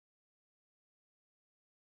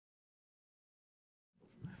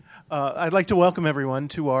I'd like to welcome everyone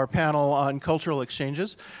to our panel on cultural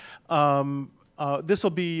exchanges. This will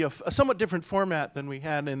be a somewhat different format than we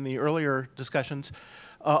had in the earlier discussions,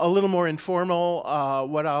 a little more informal.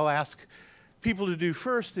 What I'll ask people to do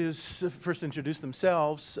first is first introduce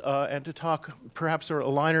themselves and to talk perhaps a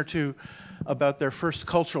line or two about their first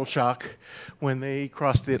cultural shock when they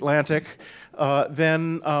crossed the Atlantic.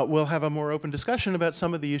 Then we'll have a more open discussion about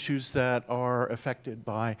some of the issues that are affected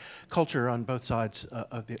by culture on both sides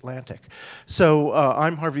of the Atlantic. So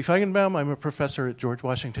I'm Harvey Feigenbaum. I'm a professor at George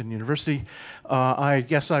Washington University. I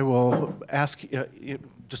guess I will ask,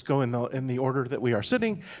 just go in the order that we are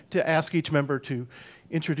sitting, to ask each member to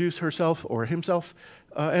introduce herself or himself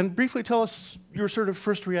and briefly tell us your sort of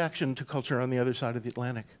first reaction to culture on the other side of the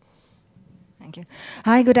Atlantic. Thank you.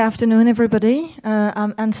 Hi, good afternoone, everybody.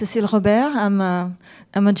 I'm Anne-Cécile Robert.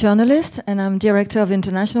 I'm a journalist and I'm director of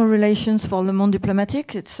international relations for Le Monde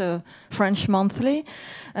Diplomatique. It's a French monthly,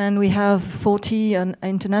 and we have 40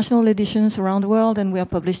 international editions around the world, and we are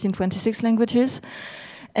published in 26 languages.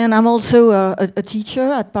 And I'm also a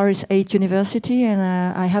teacher at Paris 8 University, and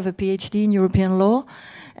I have a PhD in European law,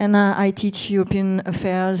 and I teach European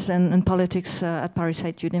affairs and politics at Paris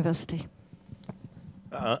 8 University.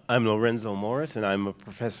 I'm Lorenzo Morris, and I'm a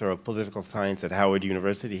professor of political science at Howard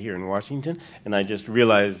University here in Washington. And I just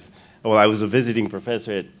realized, well, I was a visiting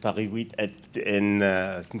professor at Paris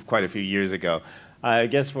 8 quite a few years ago. I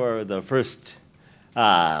guess for the first,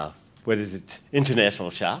 international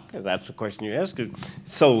shock? That's the question you asked.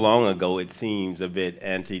 So long ago, it seems a bit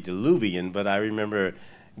antediluvian, but I remember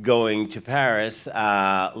going to Paris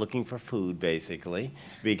looking for food, basically,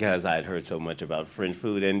 because I'd heard so much about French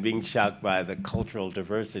food, and being shocked by the cultural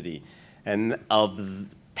diversity of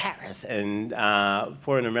Paris. And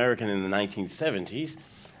for an American in the 1970s,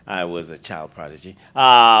 I was a child prodigy,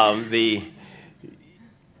 the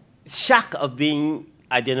shock of being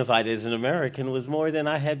identified as an American was more than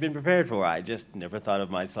I had been prepared for. I just never thought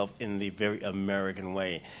of myself in the very American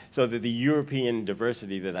way. So that the European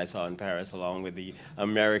diversity that I saw in Paris, along with the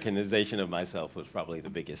Americanization of myself, was probably the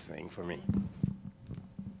biggest thing for me.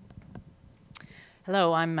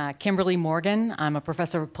 Hello, I'm Kimberly Morgan. I'm a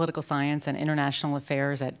professor of political science and international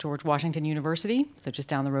affairs at George Washington University, so just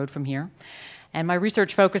down the road from here. And my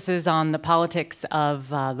research focuses on the politics of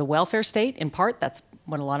the welfare state, in part. That's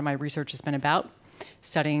what a lot of my research has been about,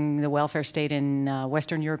 studying the welfare state in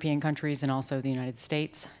Western European countries and also the United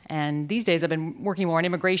States. And these days I've been working more on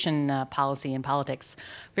immigration policy and politics.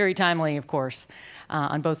 Very timely, of course,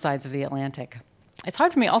 on both sides of the Atlantic. It's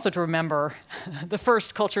hard for me also to remember the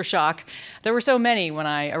first culture shock. There were so many when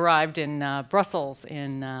I arrived in Brussels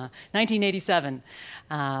in 1987,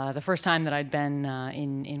 the first time that I'd been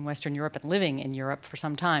in Western Europe and living in Europe for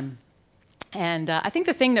some time. And I think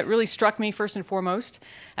the thing that really struck me first and foremost,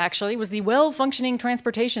 actually, was the well-functioning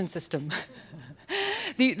transportation system.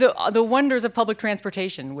 the wonders of public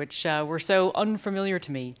transportation, which were so unfamiliar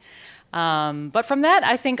to me. But from that,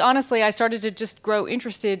 I think, honestly, I started to just grow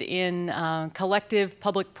interested in collective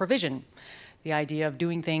public provision. The idea of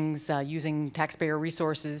doing things using taxpayer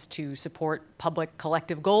resources to support public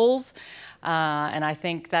collective goals. And I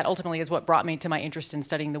think that ultimately is what brought me to my interest in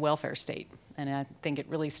studying the welfare state. And I think it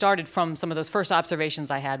really started from some of those first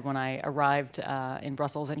observations I had when I arrived in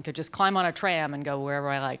Brussels and could just climb on a tram and go wherever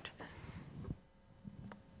I liked.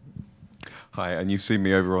 Hi, and you've seen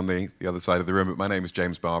me over on the other side of the room, but my name is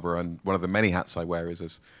James Barbour, and one of the many hats I wear is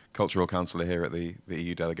as cultural counsellor here at the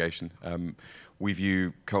EU delegation. We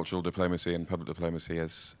view cultural diplomacy and public diplomacy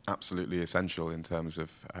as absolutely essential in terms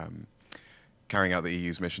of carrying out the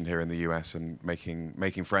EU's mission here in the US and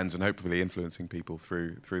making friends and hopefully influencing people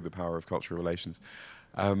through the power of cultural relations.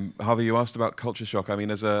 Harvey, you asked about culture shock. I mean,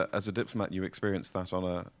 as a diplomat, you experience that on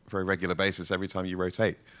a very regular basis every time you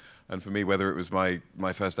rotate. And for me, whether it was my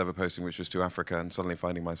first ever posting, which was to Africa, and suddenly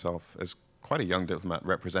finding myself as quite a young diplomat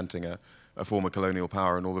representing a former colonial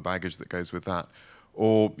power and all the baggage that goes with that,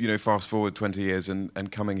 or fast forward 20 years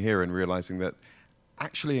and coming here and realizing that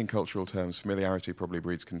actually, in cultural terms, familiarity probably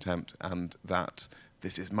breeds contempt, and that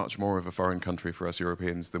this is much more of a foreign country for us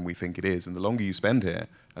Europeans than we think it is. And the longer you spend here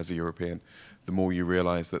as a European, the more you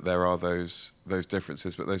realize that there are those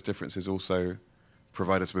differences, but those differences also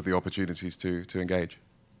provide us with the opportunities to engage.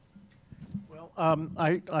 Well,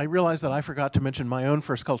 I realized that I forgot to mention my own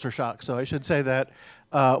first culture shock, so I should say that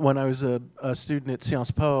when I was a student at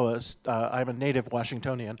Sciences Po, I'm a native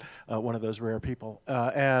Washingtonian, one of those rare people,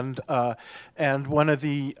 and one of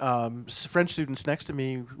the French students next to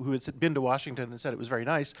me who had been to Washington and said it was very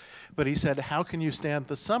nice, but he said, "How can you stand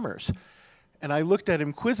the summers?" And I looked at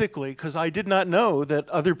him quizzically because I did not know that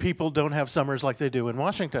other people don't have summers like they do in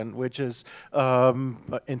Washington, which is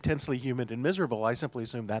intensely humid and miserable. I simply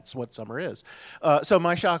assumed that's what summer is. So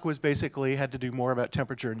my shock was basically had to do more about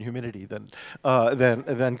temperature and humidity than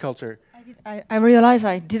culture. I realized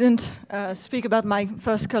I didn't speak about my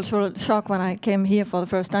first cultural shock when I came here for the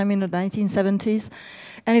first time in the 1970s.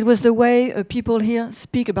 And it was the way people here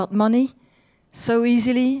speak about money so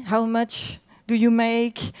easily, how much do you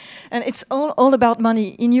make? And it's all about money.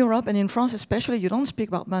 In Europe and in France especially, you don't speak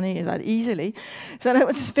about money that easily. So that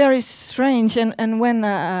was very strange. And when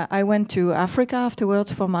I went to Africa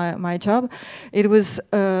afterwards for my job, it was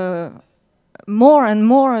more and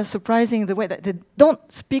more surprising the way that they don't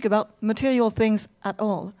speak about material things at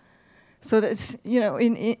all. So that's, you know,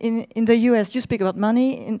 in the US you speak about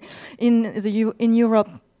money. In Europe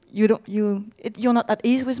you're not at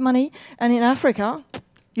ease with money, and in Africa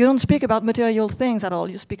you don't speak about material things at all.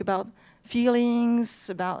 You speak about feelings,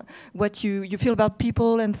 about what you feel about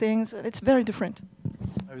people and things. It's very different.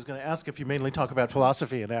 I was going to ask if you mainly talk about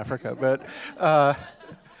philosophy in Africa, but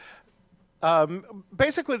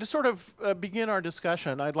basically to sort of begin our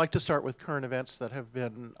discussion, I'd like to start with current events that have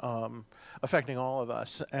been affecting all of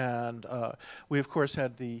us. And we, of course,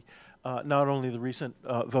 had the not only the recent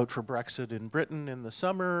vote for Brexit in Britain in the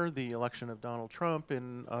summer, the election of Donald Trump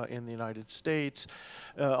in the United States,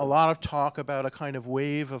 a lot of talk about a kind of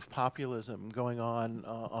wave of populism going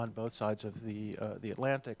on both sides of the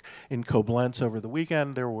Atlantic. In Koblenz over the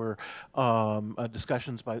weekend, there were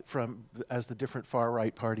discussions as the different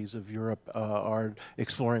far-right parties of Europe are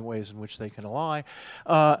exploring ways in which they can ally.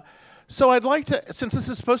 So I'd like to, since this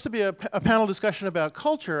is supposed to be a panel discussion about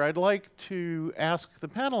culture, I'd like to ask the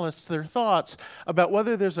panelists their thoughts about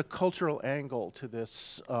whether there's a cultural angle to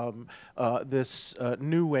this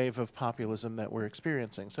new wave of populism that we're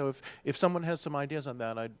experiencing. So if someone has some ideas on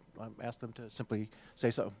that, I'd ask them to simply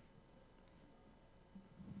say so.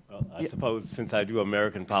 Well, I suppose since I do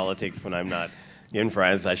American politics when I'm not in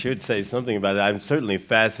France, I should say something about it. I'm certainly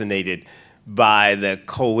fascinated by the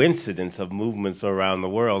coincidence of movements around the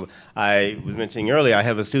world. I was mentioning earlier, I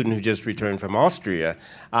have a student who just returned from Austria,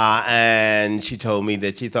 and she told me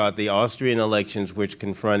that she thought the Austrian elections, which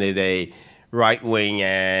confronted a right-wing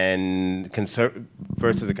and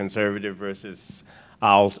versus a conservative versus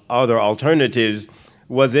other alternatives,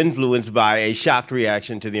 was influenced by a shocked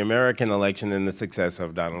reaction to the American election and the success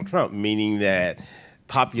of Donald Trump, meaning that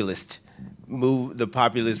the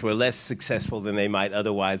populists were less successful than they might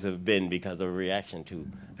otherwise have been because of a reaction to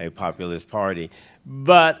a populist party.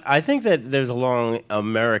 But I think that there's a long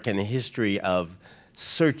American history of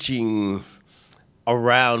searching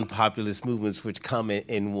around populist movements which come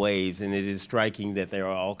in waves, and it is striking that they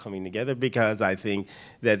are all coming together because I think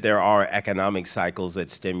that there are economic cycles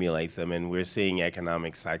that stimulate them, and we're seeing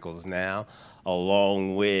economic cycles now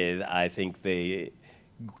along with, I think, the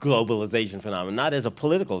globalization phenomenon, not as a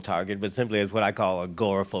political target, but simply as what I call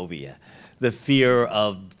agoraphobia, the fear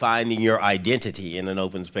of finding your identity in an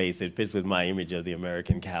open space. It fits with my image of the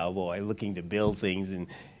American cowboy looking to build things and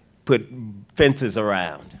put fences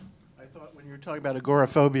around. I thought when you were talking about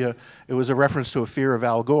agoraphobia, it was a reference to a fear of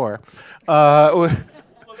Al Gore. Well,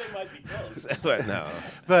 they might be close, but no.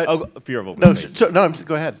 But fear of open space.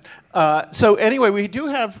 Go ahead. So anyway, we do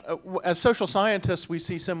have, as social scientists, we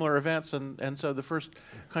see similar events, and so the first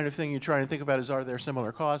kind of thing you try and think about is, are there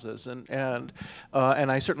similar causes? And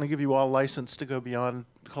I certainly give you all license to go beyond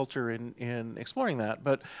culture in exploring that.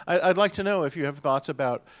 But I'd like to know if you have thoughts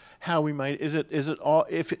about how we might, is it all,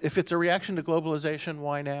 if it's a reaction to globalization,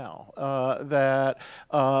 why now?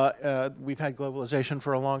 We've had globalization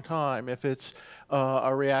for a long time. If it's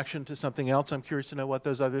a reaction to something else, I'm curious to know what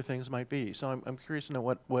those other things might be. So I'm curious to know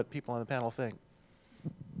what people on the panel think.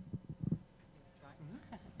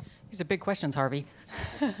 These are big questions, Harvey.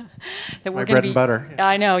 that we're my bread and butter.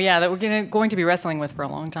 I know, yeah, that we're going to be wrestling with for a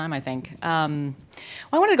long time, I think. Well,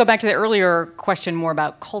 I wanted to go back to the earlier question more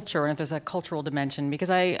about culture and if there's a cultural dimension, because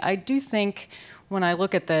I do think when I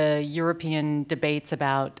look at the European debates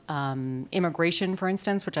about immigration, for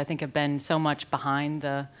instance, which I think have been so much behind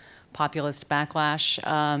the populist backlash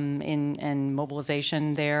and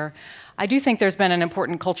mobilization there, I do think there's been an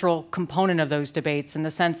important cultural component of those debates in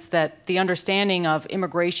the sense that the understanding of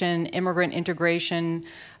immigration, immigrant integration,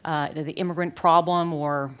 the immigrant problem,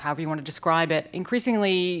 or however you want to describe it,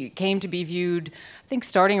 increasingly came to be viewed think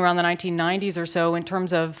starting around the 1990s or so in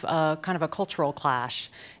terms of kind of a cultural clash.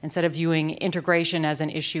 Instead of viewing integration as an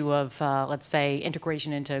issue of, let's say,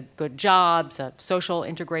 integration into good jobs, social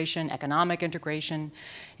integration, economic integration,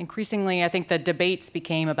 increasingly I think the debates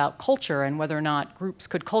became about culture and whether or not groups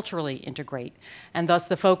could culturally integrate. And thus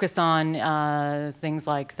the focus on things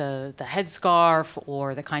like the headscarf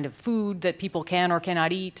or the kind of food that people can or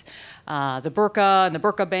cannot eat, the burqa and the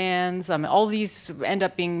burqa bans, all these end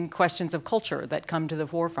up being questions of culture that come to the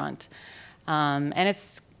forefront. And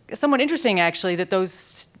it's somewhat interesting, actually, that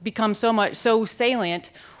those become so salient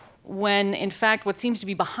when, in fact, what seems to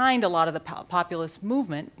be behind a lot of the populist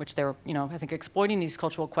movement, which they're, I think, exploiting these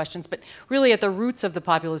cultural questions, but really at the roots of the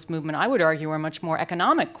populist movement, I would argue, are much more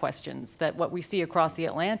economic questions, that what we see across the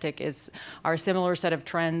Atlantic are a similar set of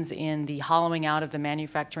trends in the hollowing out of the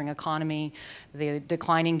manufacturing economy, the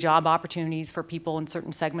declining job opportunities for people in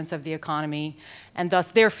certain segments of the economy, and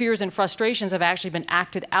thus their fears and frustrations have actually been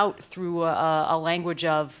acted out through a language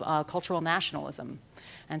of cultural nationalism.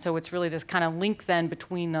 And so it's really this kind of link then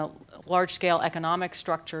between the large-scale economic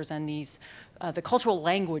structures and the cultural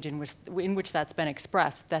language in which that's been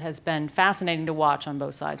expressed that has been fascinating to watch on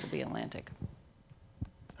both sides of the Atlantic.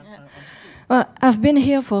 Well, I've been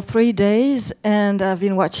here for 3 days and I've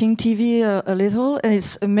been watching TV a little, and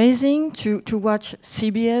it's amazing to watch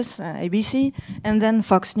CBS, ABC, and then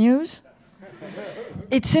Fox News.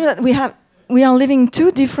 It seems that we are living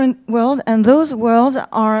two different worlds, and those worlds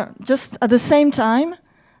are just at the same time,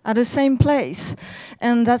 at the same place,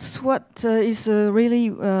 and that's what is really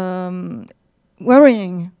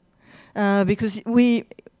worrying, because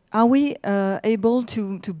are we able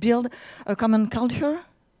to build a common culture,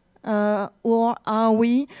 or are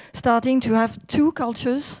we starting to have two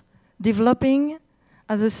cultures developing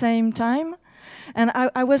at the same time? And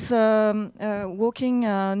I was walking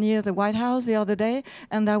near the White House the other day,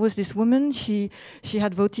 and there was this woman. She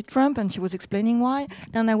had voted Trump, and she was explaining why.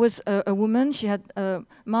 And there was a woman. She had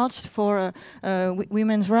marched for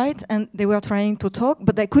women's rights, and they were trying to talk,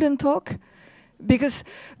 but they couldn't talk because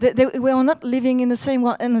they were not living in the same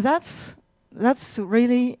world. And that's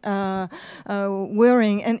really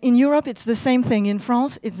worrying. And in Europe, it's the same thing. In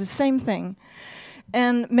France, it's the same thing.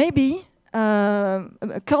 And maybe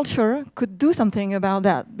culture could do something about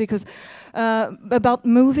that, because about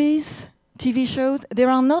movies, TV shows, there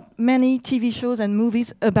are not many TV shows and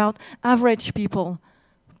movies about average people,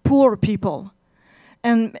 poor people.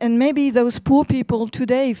 And maybe those poor people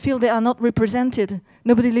today feel they are not represented.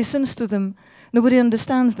 Nobody listens to them. Nobody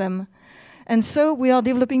understands them. And so we are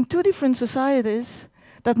developing two different societies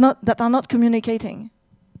that are not communicating.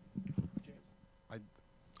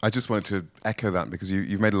 I just wanted to echo that, because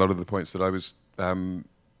you've made a lot of the points that I was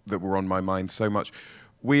that were on my mind so much.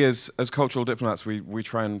 We as cultural diplomats, we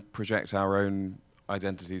try and project our own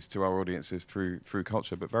identities to our audiences through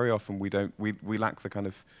culture, but very often we lack the kind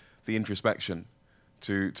of the introspection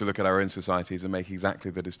to look at our own societies and make exactly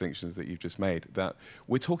the distinctions that you've just made, that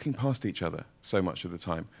we're talking past each other so much of the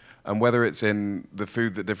time. And whether it's in the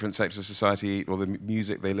food that different sectors of society eat, or the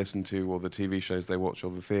music they listen to, or the TV shows they watch, or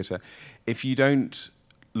the theatre, if you don't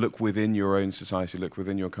look within your own society, look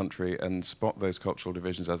within your country, and spot those cultural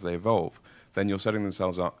divisions as they evolve, then you're setting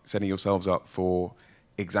yourselves up for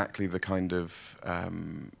exactly the kind of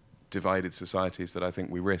divided societies that I think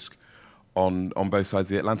we risk on both sides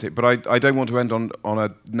of the Atlantic. But I don't want to end on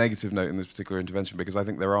a negative note in this particular intervention, because I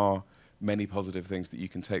think there are many positive things that you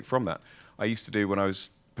can take from that. I used to do, when I was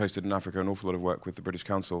posted in Africa, an awful lot of work with the British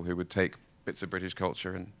Council, who would take bits of British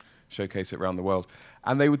culture and showcase it around the world.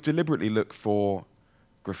 And they would deliberately look for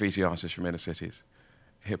graffiti artists from inner cities,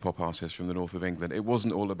 hip-hop artists from the north of England. It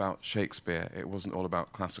wasn't all about Shakespeare. It wasn't all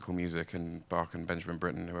about classical music and Bach and Benjamin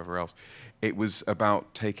Britten and whoever else. It was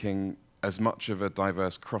about taking as much of a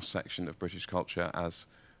diverse cross-section of British culture as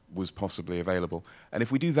was possibly available. And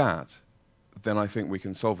if we do that, then I think we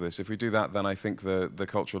can solve this. If we do that, then I think the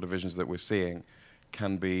cultural divisions that we're seeing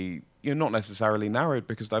can be, not necessarily narrowed,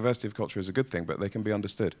 because diversity of culture is a good thing, but they can be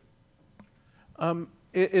understood.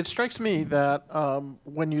 It strikes me that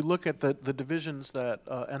when you look at the divisions that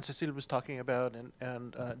Anne-Cécile was talking about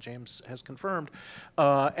and James has confirmed,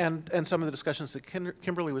 and some of the discussions that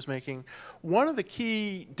Kimberly was making, one of the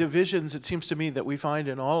key divisions, it seems to me, that we find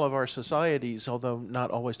in all of our societies, although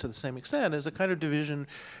not always to the same extent, is a kind of division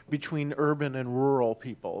between urban and rural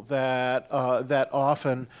people, that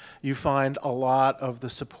often you find a lot of the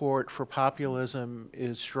support for populism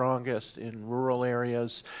is strongest in rural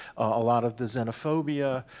areas, a lot of the xenophobia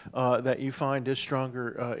idea that you find is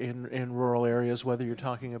stronger in rural areas, whether you're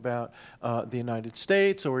talking about the United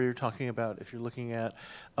States or you're talking about, if you're looking at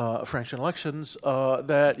French elections,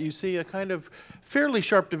 that you see a kind of fairly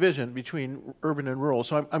sharp division between urban and rural.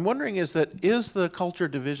 So I'm wondering is the culture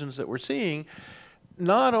divisions that we're seeing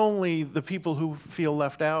not only the people who feel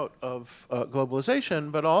left out of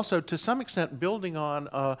globalization, but also to some extent building on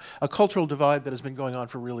a cultural divide that has been going on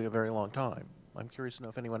for really a very long time. I'm curious to know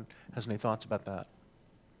if anyone has any thoughts about that.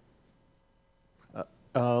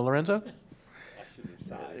 Lorenzo?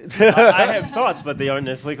 I have thoughts, but they aren't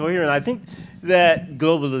necessarily coherent. I think that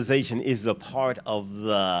globalization is a part of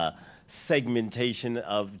the segmentation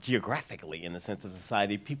of geographically in the sense of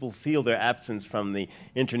society. People feel their absence from the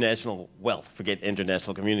international wealth, forget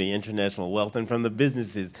international community, international wealth, and from the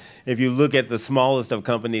businesses. If you look at the smallest of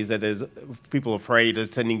companies that is people afraid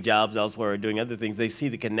of sending jobs elsewhere or doing other things, they see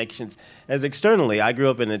the connections as externally. I grew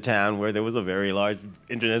up in a town where there was a very large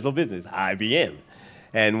international business, IBM.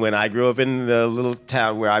 And when I grew up in the little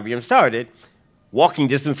town where IBM started, walking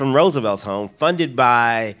distance from Roosevelt's home, funded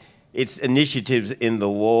by its initiatives in the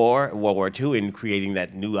World War II, in creating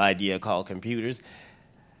that new idea called computers,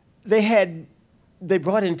 they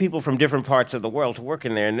brought in people from different parts of the world to work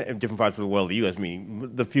in there, in different parts of the world, the U.S.,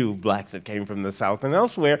 meaning the few blacks that came from the South and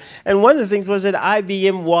elsewhere. And one of the things was that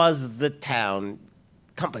IBM was the town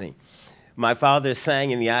company. My father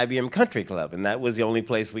sang in the IBM Country Club, and that was the only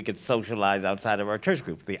place we could socialize outside of our church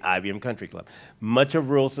group, the IBM Country Club. Much of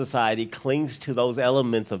rural society clings to those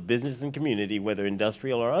elements of business and community, whether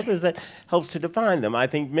industrial or others, that helps to define them. I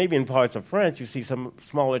think maybe in parts of France you see some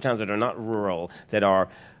smaller towns that are not rural, that are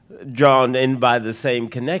drawn in by the same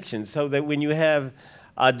connection, so that when you have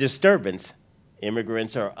a disturbance,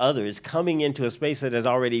 immigrants or others coming into a space that has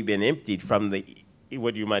already been emptied from the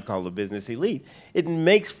what you might call the business elite, it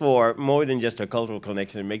makes for more than just a cultural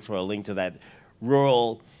connection. It makes for a link to that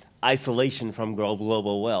rural isolation from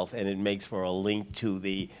global wealth, and it makes for a link to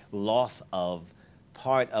the loss of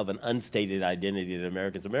part of an unstated identity that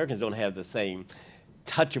Americans don't have the same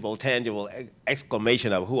touchable, tangible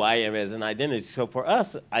exclamation of who I am as an identity. So for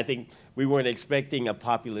us, I think we weren't expecting a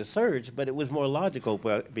populist surge, but it was more logical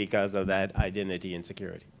because of that identity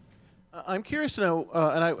insecurity. I'm curious to know,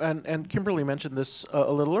 and Kimberly mentioned this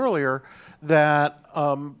a little earlier, that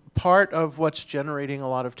part of what's generating a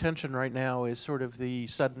lot of tension right now is sort of the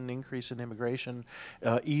sudden increase in immigration,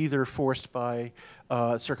 either forced by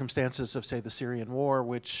circumstances of, say, the Syrian war,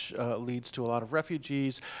 which leads to a lot of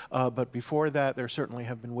refugees, but before that there certainly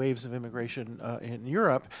have been waves of immigration in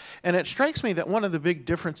Europe. And it strikes me that one of the big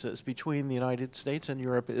differences between the United States and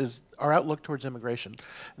Europe is our outlook towards immigration,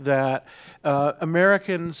 that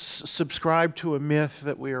Americans subscribe to a myth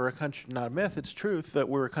that we are a country, not a myth, it's truth, that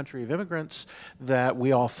we're a country of immigrants, that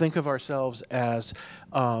we all think of ourselves as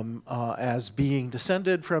being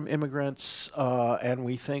descended from immigrants, and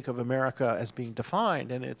we think of America as being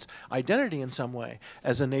defined and its identity in some way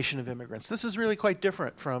as a nation of immigrants. This is really quite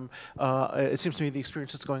different from, it seems to me, the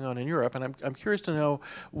experience that's going on in Europe, and I'm curious to know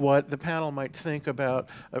what the panel might think about,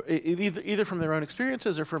 either from their own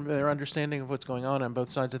experiences or from their understanding of what's going on both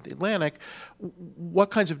sides of the Atlantic, what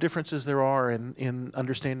kinds of differences there are in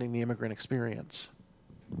understanding the immigrant experience.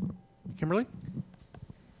 Kimberly?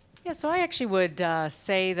 Yeah, so I actually would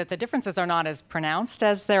say that the differences are not as pronounced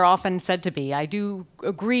as they're often said to be. I do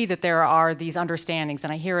agree that there are these understandings,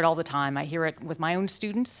 and I hear it all the time. I hear it with my own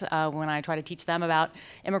students when I try to teach them about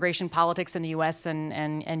immigration politics in the U.S.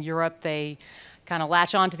 and Europe. They kind of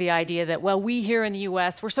latch on to the idea that, well, we here in the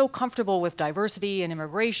U.S., we're so comfortable with diversity and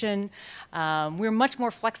immigration. We're much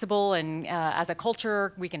more flexible, and as a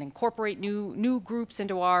culture, we can incorporate new groups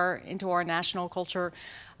into our national culture.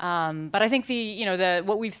 But I think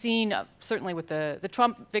what we've seen, certainly with the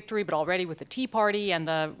Trump victory, but already with the Tea Party and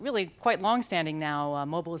the really quite long-standing now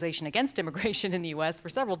mobilization against immigration in the U.S. for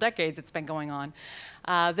several decades, it's been going on,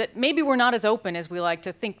 that maybe we're not as open as we like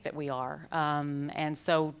to think that we are. And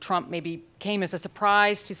so Trump maybe came as a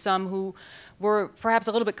surprise to some who were perhaps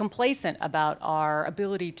a little bit complacent about our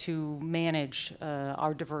ability to manage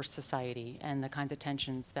our diverse society and the kinds of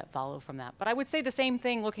tensions that follow from that. But I would say the same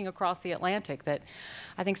thing looking across the Atlantic, that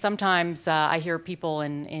I think sometimes I hear people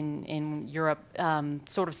in Europe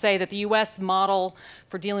sort of say that the U.S. model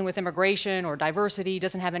for dealing with immigration or diversity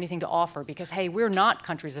doesn't have anything to offer because, hey, we're not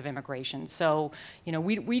countries of immigration. So,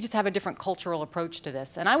 we just have a different cultural approach to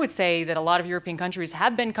this. And I would say that a lot of European countries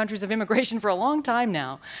have been countries of immigration for a long time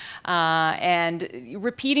now. And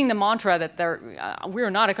repeating the mantra that we're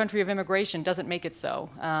not a country of immigration doesn't make it so.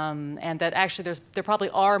 And that actually there probably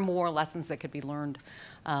are more lessons that could be learned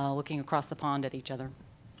looking across the pond at each other.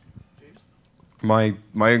 My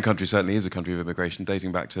own country certainly is a country of immigration,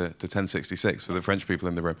 dating back to 1066 for the French people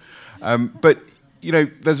in the room. But you know,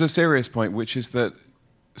 there's a serious point, which is that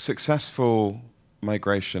successful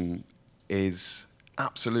migration is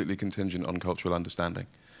absolutely contingent on cultural understanding.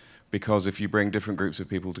 Because if you bring different groups of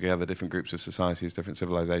people together, different groups of societies, different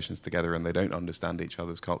civilizations together, and they don't understand each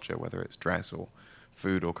other's culture, whether it's dress or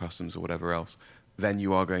food or customs or whatever else, then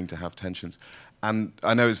you are going to have tensions. And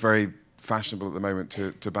I know it's very fashionable at the moment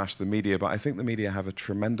to bash the media, but I think the media have a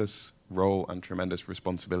tremendous role and tremendous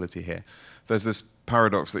responsibility here. There's this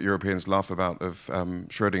paradox that Europeans laugh about of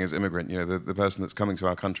Schrödinger's immigrant, you know, the person that's coming to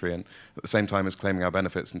our country and at the same time as claiming our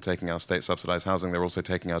benefits and taking our state-subsidized housing, they're also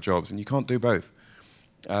taking our jobs, and you can't do both.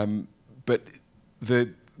 But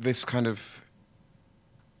this kind of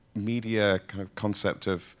media kind of concept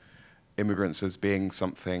of immigrants as being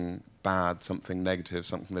something bad, something negative,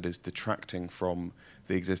 something that is detracting from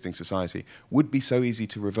the existing society would be so easy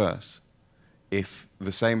to reverse if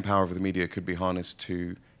the same power of the media could be harnessed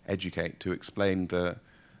to educate, to explain the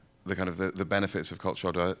kind of the benefits of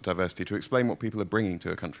cultural diversity, to explain what people are bringing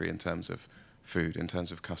to a country in terms of food, in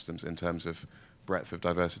terms of customs, in terms of breadth of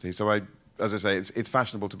diversity. So as I say, it's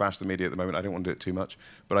fashionable to bash the media at the moment. I don't want to do it too much,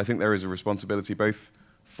 but I think there is a responsibility both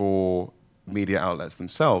for media outlets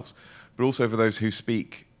themselves, but also for those who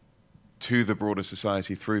speak to the broader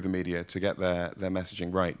society through the media to get their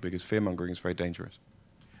messaging right, because fear-mongering is very dangerous.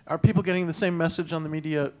 Are people getting the same message on the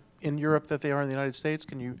media in Europe that they are in the United States?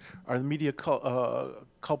 Are the media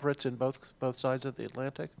culprits in both sides of the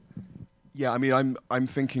Atlantic? Yeah, I mean, I'm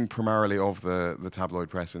thinking primarily of the tabloid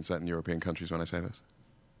press in certain European countries when I say this.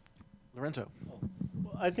 Lorenzo.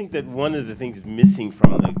 Well, I think that one of the things missing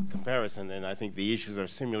from the comparison, and I think the issues are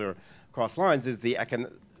similar across lines, is the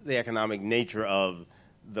economic nature of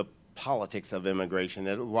the politics of immigration.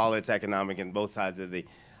 That while it's economic in both sides of the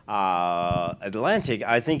Atlantic,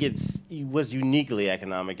 I think it was uniquely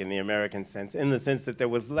economic in the American sense, in the sense that there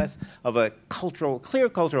was less of a clear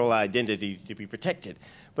cultural identity to be protected.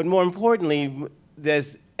 But more importantly,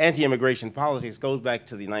 this anti-immigration politics goes back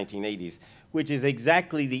to the 1980s, which is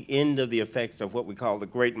exactly the end of the effect of what we call the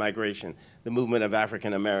Great Migration, the movement of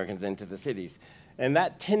African Americans into the cities. And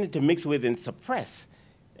that tended to mix with and suppress,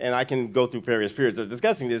 and I can go through various periods of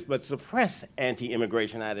discussing this, but suppress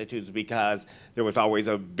anti-immigration attitudes because there was always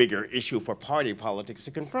a bigger issue for party politics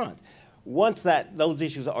to confront. Once those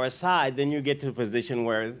issues are aside, then you get to a position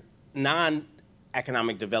where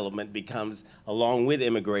non-economic development becomes, along with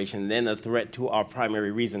immigration, then a threat to our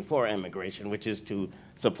primary reason for immigration, which is to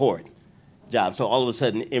support jobs. So all of a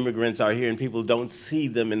sudden, immigrants are here and people don't see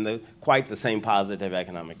them in quite the same positive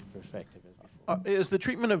economic perspective. Is the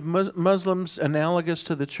treatment of Muslims analogous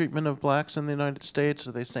to the treatment of blacks in the United States?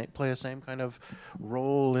 Do they play a same kind of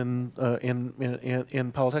role in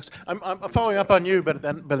politics? I'm following up on you, but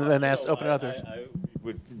then open to others.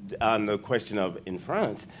 On the question of in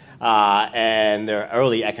France, and their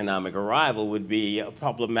early economic arrival would be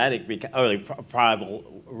problematic, early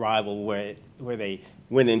arrival where they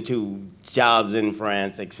went into jobs in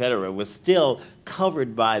France, et cetera, was still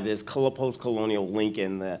covered by this post-colonial link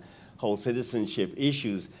in the whole citizenship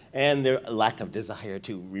issues and their lack of desire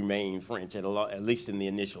to remain French. At least in the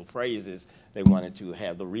initial phrases, they wanted to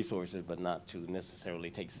have the resources, but not to necessarily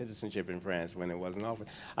take citizenship in France when it wasn't offered.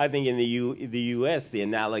 I think in the U.S., the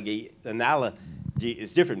analogy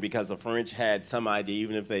is different because the French had some idea,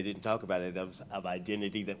 even if they didn't talk about it, of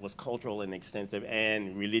identity that was cultural and extensive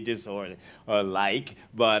and religious or like,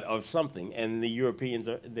 but of something. And the Europeans,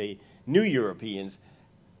 the new Europeans,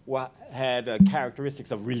 had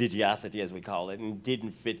characteristics of religiosity, as we call it, and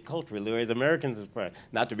didn't fit culturally, whereas Americans,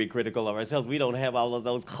 not to be critical of ourselves, we don't have all of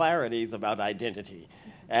those clarities about identity.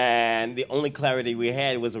 And the only clarity we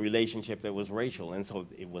had was a relationship that was racial, and so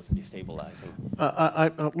it was destabilizing.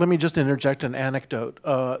 Let me just interject an anecdote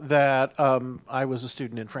that I was a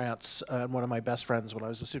student in France, and one of my best friends when I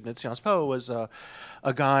was a student at Sciences Po was a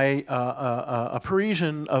guy, a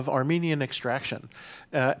Parisian of Armenian extraction.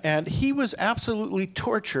 And he was absolutely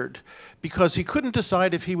tortured because he couldn't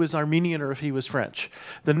decide if he was Armenian or if he was French.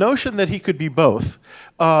 The notion that he could be both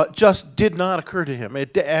just did not occur to him.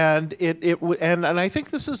 And I think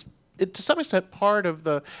this is, to some extent, part of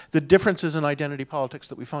the differences in identity politics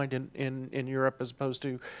that we find in Europe as opposed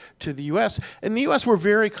to the U.S. In the U.S., we're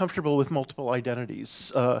very comfortable with multiple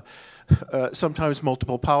identities, sometimes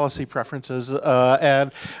multiple policy preferences,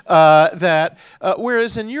 whereas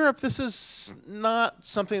in Europe, this is not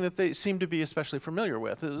something that they seem to be especially familiar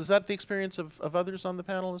with. Is that the experience of others on the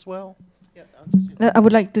panel as well? Yeah, I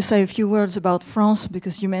would like to say a few words about France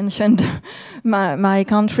because you mentioned my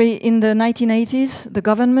country. In the 1980s, the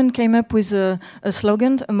government came up with a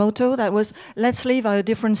slogan, a motto that was, let's leave our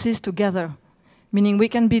differences together. meaning we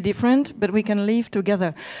can be different, but we can live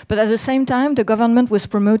together. But at the same time, the government was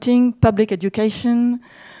promoting public education,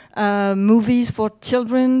 movies for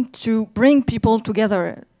children to bring people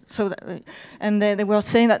together. So that, and they were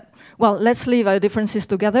saying that, well, let's leave our differences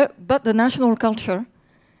together, but the national culture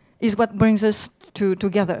is what brings us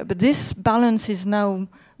together. But this balance is now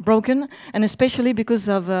broken, and especially because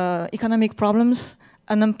of economic problems,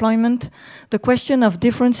 unemployment, the question of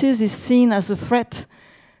differences is seen as a threat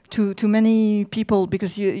to many people,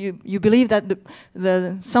 because you believe that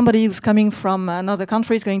somebody who's coming from another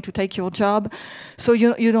country is going to take your job, so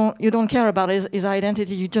you don't care about his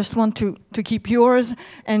identity. You just want to keep yours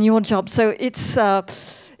and your job. So it's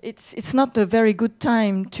not a very good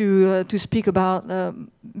time to speak about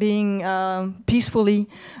being peacefully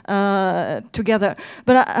together.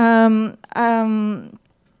 But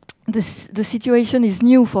the situation is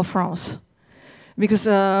new for France, because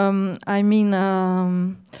I mean,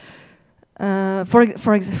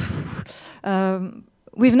 for example,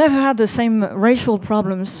 we've never had the same racial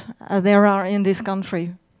problems as there are in this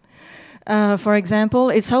country. For example,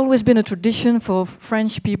 it's always been a tradition for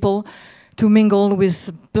French people to mingle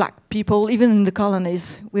with black people, even in the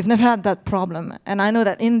colonies. We've never had that problem. And I know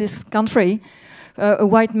that in this country, a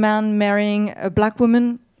white man marrying a black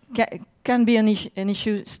woman can be an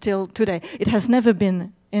issue still today. It has never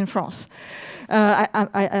been in France.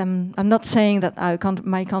 I'm not saying that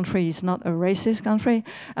my country is not a racist country.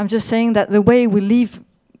 I'm just saying that the way we live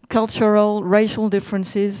cultural, racial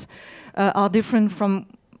differences are different from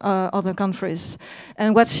other countries.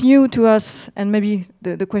 And what's new to us, and maybe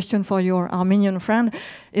the question for your Armenian friend,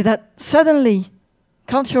 is that suddenly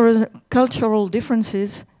cultural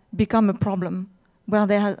differences become a problem where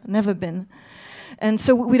they have never been. And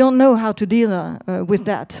so we don't know how to deal with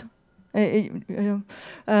that.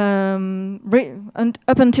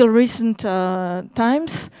 Up until recent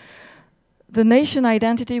times, the nation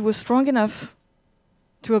identity was strong enough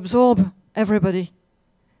to absorb everybody.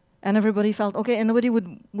 And everybody felt, okay, and nobody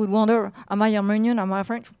would wonder, am I Armenian, am I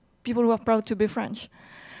French? People were proud to be French.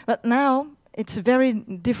 But now it's very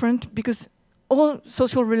different, because all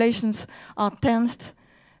social relations are tensed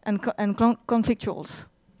and conflictual.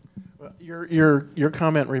 Well, your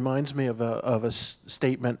comment reminds me of a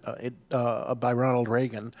statement by Ronald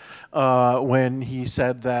Reagan when he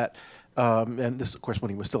said that, and this, of course, when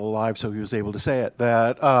he was still alive, so he was able to say it,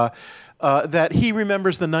 that he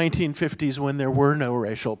remembers the 1950s when there were no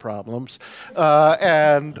racial problems,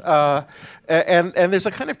 and there's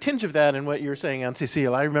a kind of tinge of that in what you're saying,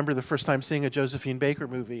 Anne-Cécile. I remember the first time seeing a Josephine Baker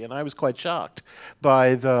movie, and I was quite shocked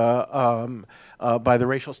by the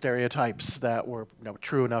racial stereotypes that were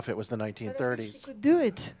true enough. It was the 1930s. She could do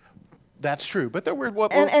it. That's true, but there were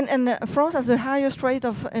and France has the highest rate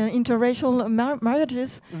of interracial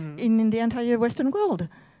marriages in the entire Western world.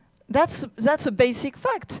 That's a basic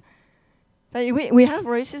fact. We have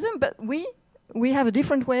racism, but we have a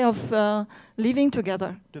different way of living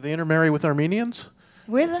together. Do they intermarry with Armenians?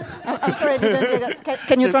 I'm sorry, I didn't get that.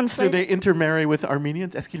 Can you translate? Do they intermarry with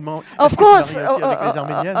Armenians? Of course,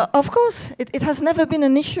 of course. It has never been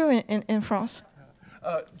an issue in France.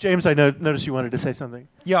 James, I noticed you wanted to say something.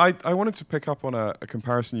 Yeah, I wanted to pick up on a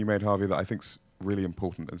comparison you made, Harvey, that I think is really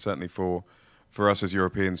important, and certainly for us as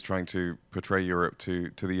Europeans trying to portray Europe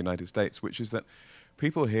to the United States, which is that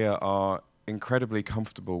people here are incredibly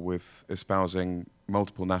comfortable with espousing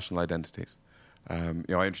multiple national identities.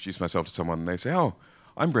 I introduce myself to someone and they say, oh,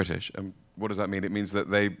 I'm British. And what does that mean? It means that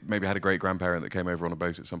they maybe had a great-grandparent that came over on a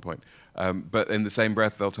boat at some point. But in the same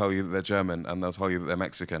breath, they'll tell you that they're German, and they'll tell you that they're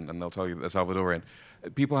Mexican, and they'll tell you that they're Salvadorian.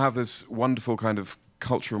 People have this wonderful kind of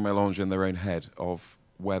cultural melange in their own head of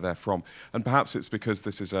where they're from. And perhaps it's because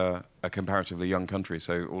this is a comparatively young country,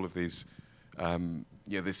 so all of these,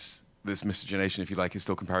 this miscegenation, if you like, is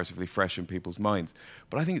still comparatively fresh in people's minds.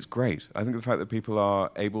 But I think it's great. I think the fact that people are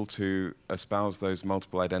able to espouse those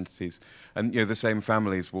multiple identities, and the same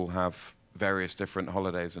families will have various different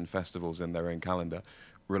holidays and festivals in their own calendar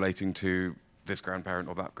relating to this grandparent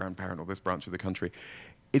or that grandparent or this branch of the country.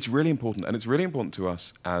 It's really important, and it's really important to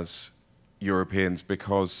us as Europeans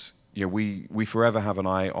because we forever have an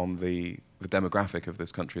eye on the demographic of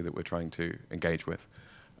this country that we're trying to engage with.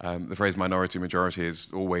 The phrase minority majority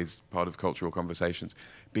is always part of cultural conversations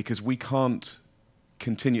because we can't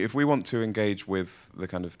continue, if we want to engage with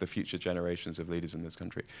the future generations of leaders in this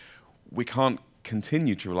country, we can't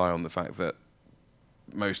continue to rely on the fact that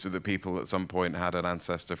most of the people at some point had an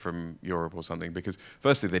ancestor from Europe or something, because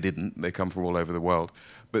firstly they didn't, they come from all over the world,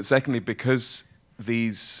 but secondly because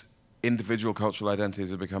these individual cultural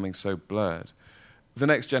identities are becoming so blurred, the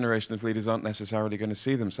next generation of leaders aren't necessarily going to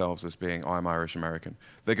see themselves as being, oh, I'm Irish American.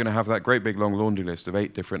 They're going to have that great big long laundry list of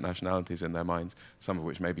 8 different nationalities in their minds, some of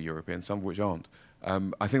which may be European, some of which aren't.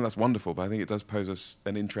 I think that's wonderful, but I think it does pose us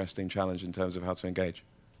an interesting challenge in terms of how to engage.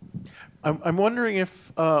 I'm wondering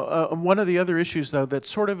if one of the other issues, though, that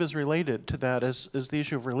sort of is related to that is the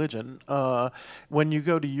issue of religion. When you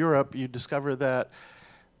go to Europe, you discover that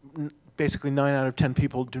basically 9 out of 10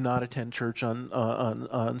 people do not attend church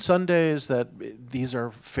on Sundays, that these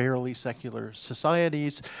are fairly secular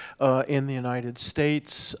societies. In the United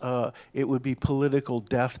States, it would be political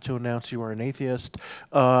death to announce you are an atheist.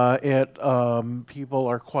 People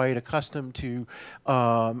are quite accustomed to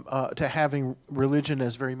having religion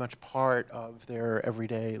as very much part of their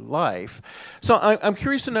everyday life. So I'm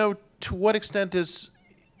curious to know, to what extent does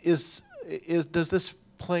this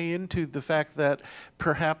play into the fact that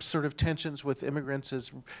perhaps sort of tensions with immigrants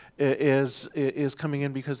is coming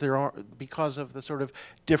in because of the sort of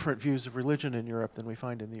different views of religion in Europe than we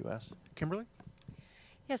find in the U.S. Kimberly?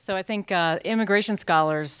 Yes, so I think immigration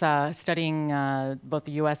scholars studying both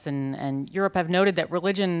the U.S. and Europe have noted that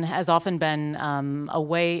religion has often been a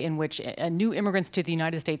way in which new immigrants to the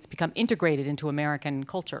United States become integrated into American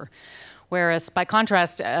culture. Whereas, by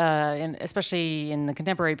contrast, especially in the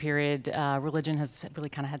contemporary period, religion has really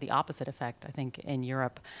kind of had the opposite effect, I think, in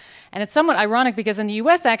Europe. And it's somewhat ironic because in the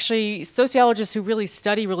U.S., actually, sociologists who really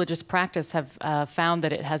study religious practice have found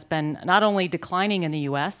that it has been not only declining in the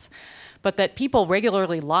U.S., but that people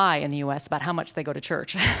regularly lie in the U.S. about how much they go to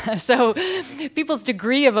church. So people's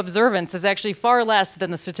degree of observance is actually far less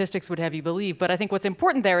than the statistics would have you believe. But I think what's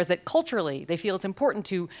important there is that culturally, they feel it's important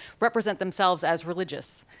to represent themselves as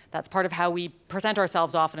religious. That's part of how we present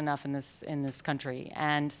ourselves often enough in this country.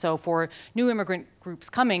 And so for new immigrant groups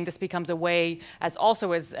coming, this becomes a way, as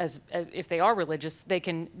if they are religious, they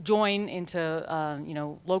can join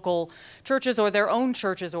into local churches or their own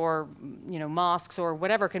churches or mosques or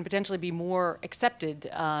whatever can potentially be more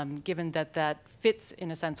accepted, given that fits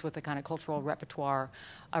in a sense with the kind of cultural repertoire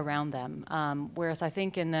around them. Whereas I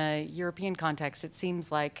think in the European context, it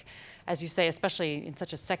seems like, as you say, especially in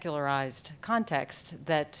such a secularized context,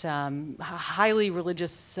 that highly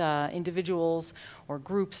religious individuals or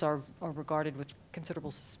groups are regarded with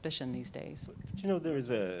considerable suspicion these days. There is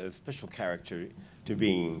a special character to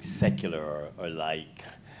being secular or like.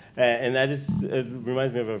 And that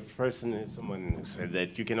reminds me of a person, someone who said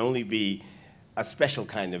that you can only be a special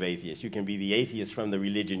kind of atheist. You can be the atheist from the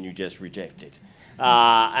religion you just rejected.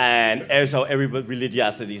 And so every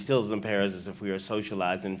religiosity still impairs us if we are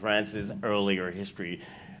socialized. In France's earlier history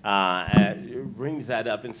brings that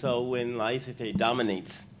up. And so when laicite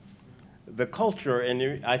dominates the culture,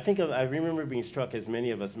 and I remember being struck, as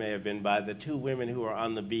many of us may have been, by the 2 women who were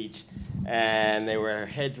on the beach, and their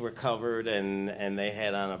heads were covered, and they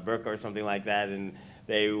had on a burqa or something like that, and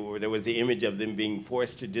there was the image of them being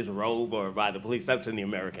forced to disrobe or by the police. That's in the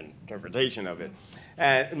American interpretation of it.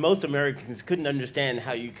 And most Americans couldn't understand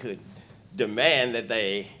how you could demand that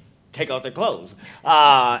they take off their clothes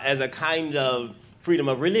as a kind of freedom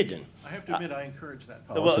of religion. I have to admit, I encourage that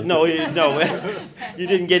policy. Well, no, you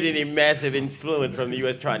didn't get any massive influence from the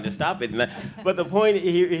U.S. trying to stop it. But the point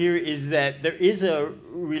here is that there is a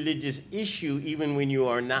religious issue even when you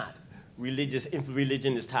are not religious, if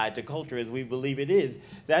religion is tied to culture, as we believe it is.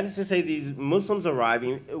 That is to say, these Muslims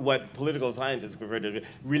arriving, what political scientists refer to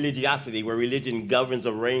religiosity, where religion governs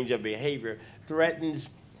a range of behavior, threatens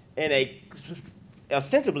in a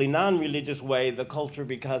ostensibly non-religious way the culture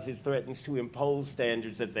because it threatens to impose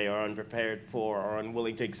standards that they are unprepared for or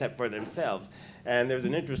unwilling to accept for themselves. And there's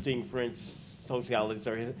an interesting French sociologist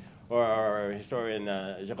or historian,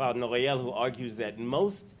 Gérard Nouriel, who argues that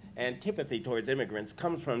most antipathy towards immigrants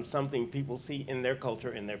comes from something people see in their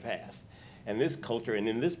culture in their past. And this culture and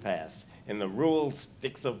in this past, in the rural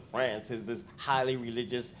sticks of France, is this highly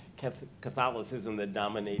religious Catholicism that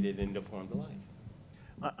dominated and deformed the life.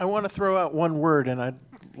 I want to throw out one word, and I'd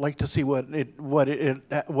like to see what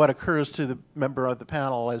occurs to the member of the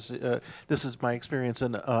panel. As this is my experience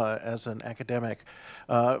as an academic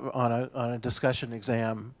on a discussion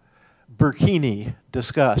exam. Burkini,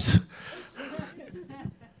 discuss.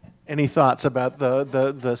 Any thoughts about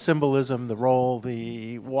the symbolism, the role,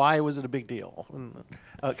 why was it a big deal?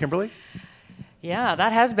 Kimberly? Yeah,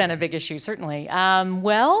 that has been a big issue, certainly.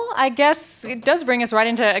 Well, I guess it does bring us right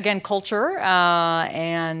into, again, culture.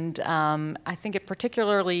 And I think it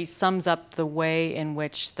particularly sums up the way in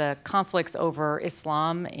which the conflicts over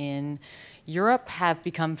Islam in Europe have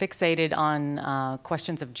become fixated on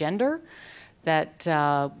questions of gender. that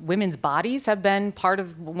women's bodies have been part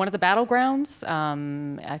of one of the battlegrounds.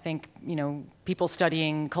 I think, you know, people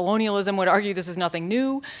studying colonialism would argue this is nothing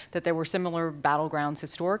new, that there were similar battlegrounds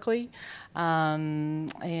historically in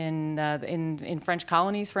French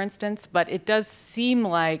colonies, for instance. But it does seem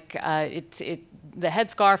like the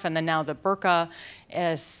headscarf and then now the burqa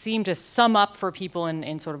seem to sum up for people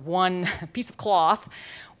in sort of one piece of cloth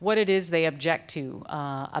what it is they object to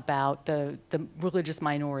about the religious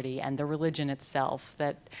minority and the religion itself.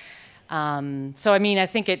 So I mean, I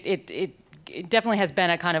think it definitely has been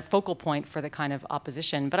a kind of focal point for the kind of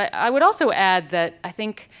opposition. But I would also add that I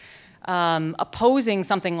think opposing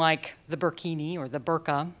something like the burkini or the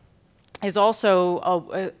burqa is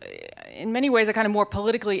also, in many ways, a kind of more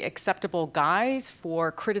politically acceptable guise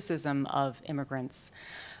for criticism of immigrants.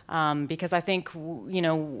 Because I think, you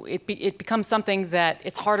know, it becomes something that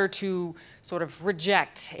it's harder to sort of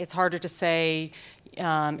reject. It's harder to say,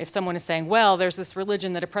 if someone is saying, well, there's this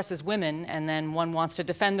religion that oppresses women, and then one wants to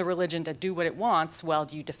defend the religion to do what it wants, well,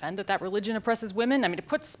 do you defend that religion oppresses women? I mean, it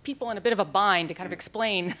puts people in a bit of a bind to kind of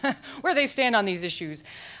explain where they stand on these issues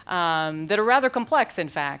that are rather complex, in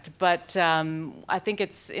fact. But I think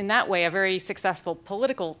it's, in that way, a very successful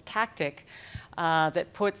political tactic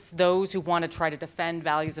that puts those who want to try to defend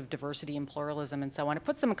values of diversity and pluralism and so on, it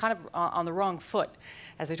puts them kind of on the wrong foot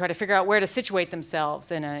as they try to figure out where to situate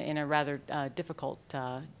themselves in a rather difficult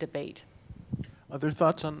debate. Other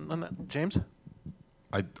thoughts on that? James?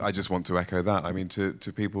 I just want to echo that. I mean, to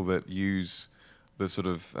people that use the sort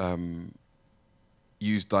of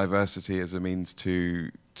use diversity as a means to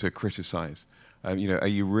criticize, you know, are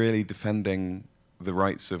you really defending the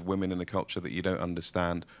rights of women in a culture that you don't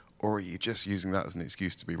understand? Or are you just using that as an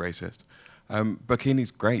excuse to be racist?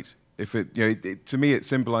 Burkini's great. If it, you know, to me, it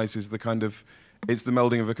symbolizes the kind of, it's the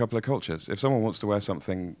melding of a couple of cultures. If someone wants to wear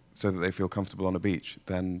something so that they feel comfortable on a beach,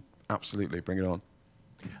 then absolutely, bring it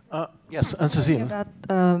on. Yes, and Cecile. About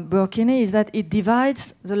burkini is that it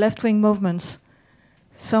divides the left-wing movements.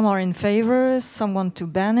 Some are in favor, some want to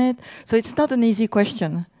ban it. So it's not an easy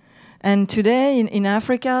question. And today in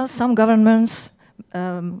Africa, some governments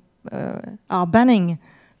are banning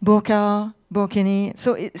burqa, burkini.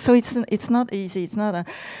 So it's not easy. It's not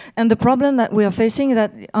and the problem that we are facing is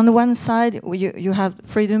that on the one side you have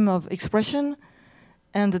freedom of expression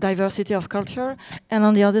and the diversity of culture, and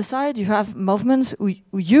on the other side you have movements who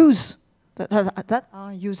use that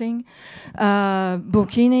are using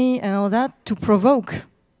burkini and all that to provoke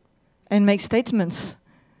and make statements.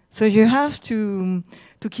 So you have to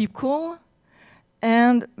keep cool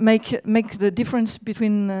and make the difference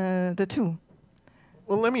between the two.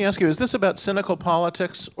 Well, let me ask you, is this about cynical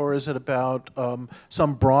politics, or is it about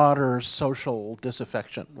some broader social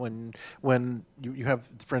disaffection? When you have,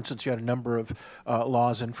 for instance, you had a number of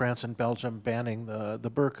laws in France and Belgium banning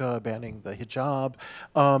the burqa, banning the hijab.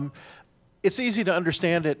 It's easy to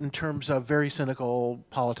understand it in terms of very cynical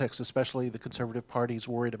politics, especially the Conservative Party's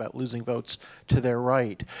worried about losing votes to their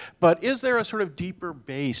right. But is there a sort of deeper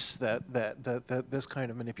base that this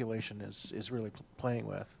kind of manipulation is really playing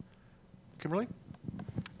with? Kimberly?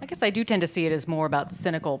 I guess I do tend to see it as more about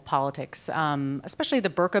cynical politics, especially the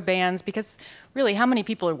burqa bans, because really how many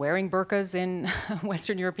people are wearing burqas in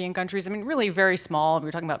Western European countries? I mean, really very small.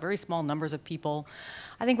 We're talking about very small numbers of people.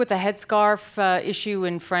 I think with the headscarf issue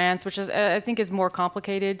in France, which is, I think is more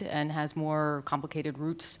complicated and has more complicated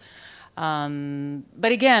roots.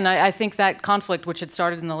 But again, I think that conflict, which had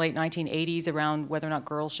started in the late 1980s around whether or not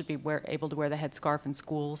girls should be able to wear the headscarf in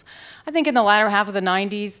schools, I think in the latter half of the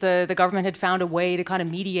 90s, the government had found a way to kind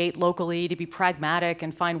of mediate locally, to be pragmatic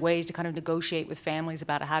and find ways to kind of negotiate with families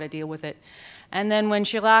about how to deal with it. And then when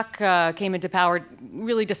Chirac came into power,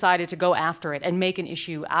 really decided to go after it and make an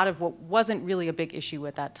issue out of what wasn't really a big issue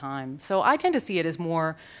at that time. So I tend to see it as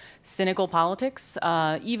more cynical politics,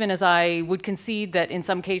 even as I would concede that in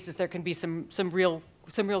some cases there can be some real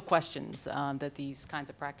questions that these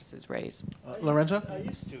kinds of practices raise. Lorenzo? I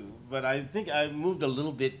used to, but I think I've moved a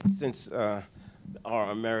little bit since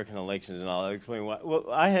our American elections, and I'll explain why. Well,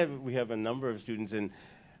 we have a number of students, and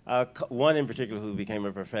one in particular who became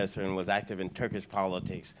a professor and was active in Turkish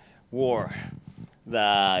politics, wore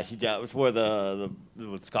the hijab, wore the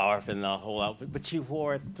scarf and the whole outfit, but she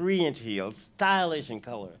wore 3-inch heels, stylish and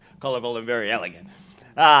colorful and very elegant.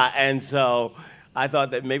 And so I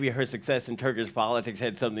thought that maybe her success in Turkish politics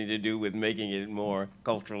had something to do with making it more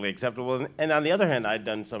culturally acceptable. And on the other hand, I'd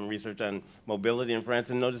done some research on mobility in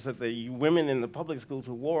France and noticed that the women in the public schools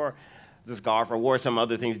who wore the scarf or wore some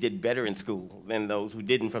other things did better in school than those who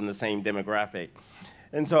didn't from the same demographic.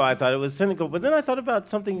 And so I thought it was cynical. But then I thought about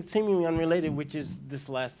something seemingly unrelated, which is this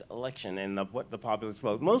last election and what the populist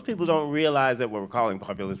vote. Most people don't realize that what we're calling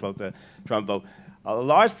populist vote, the Trump vote, a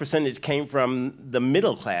large percentage came from the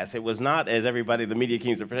middle class. It was not, as everybody, the media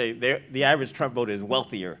keeps saying, the average Trump voter is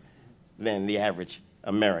wealthier than the average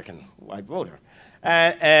American white voter.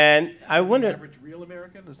 And I wonder... The average real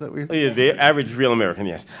American? Is that what you're... Yeah, the average real American,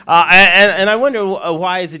 yes. And I wonder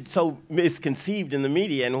why is it so misconceived in the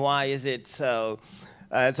media, and why is it so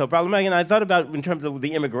problematic? And I thought about in terms of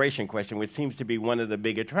the immigration question, which seems to be one of the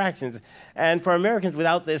big attractions. And for Americans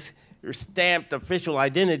without this stamped official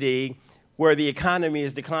identity, where the economy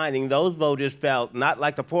is declining, those voters felt, not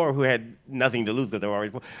like the poor who had nothing to lose because they were already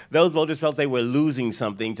poor, those voters felt they were losing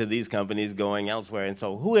something to these companies going elsewhere. And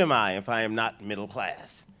so who am I if I am not middle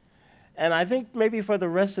class? And I think maybe for the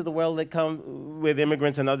rest of the world that come with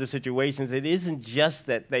immigrants and other situations, it isn't just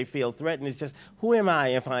that they feel threatened, it's just who am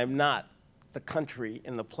I if I'm not the country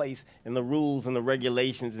and the place and the rules and the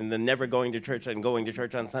regulations and the never going to church and going to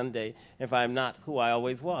church on Sunday if I'm not who I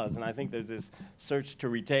always was. And I think there's this search to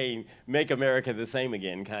retain, make America the same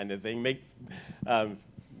again kind of thing, make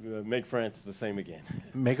France the same again.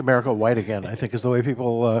 Make America white again, I think is the way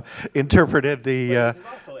people interpreted the... But it's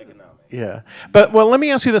also economic. Yeah, but well, let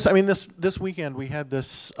me ask you this. I mean, this weekend we had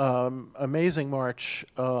this amazing march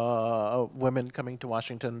of women coming to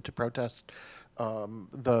Washington to protest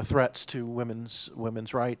the threats to women's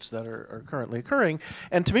rights that are currently occurring.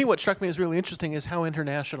 And to me, what struck me as really interesting is how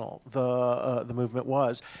international the movement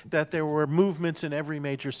was. That there were movements in every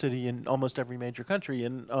major city in almost every major country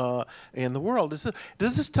in the world.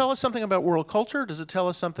 Does this tell us something about world culture? Does it tell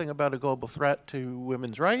us something about a global threat to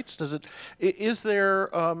women's rights? Does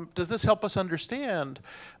this help us understand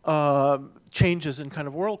changes in kind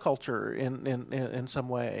of world culture in some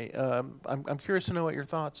way? I'm curious to know what your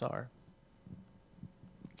thoughts are.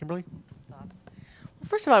 Kimberly? Well,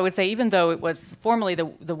 first of all, I would say even though it was formally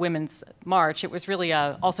the Women's March, it was really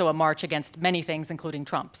also a march against many things, including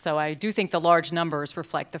Trump. So I do think the large numbers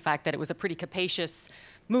reflect the fact that it was a pretty capacious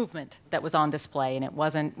movement that was on display, and it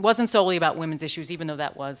wasn't solely about women's issues, even though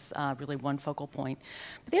that was really one focal point.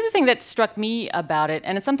 But the other thing that struck me about it,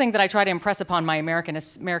 and it's something that I try to impress upon my American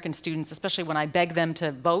students, especially when I beg them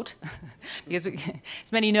to vote, because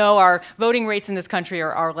as many know, our voting rates in this country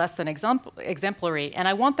are less than exemplary, and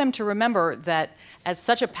I want them to remember that as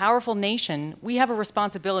such a powerful nation, we have a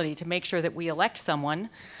responsibility to make sure that we elect someone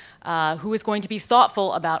who is going to be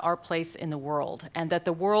thoughtful about our place in the world, and that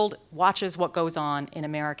the world watches what goes on in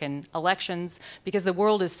American elections, because the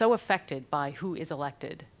world is so affected by who is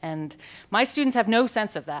elected. And my students have no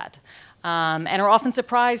sense of that, and are often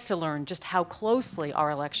surprised to learn just how closely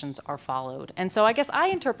our elections are followed. And so I guess I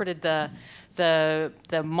interpreted the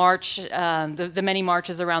march, the many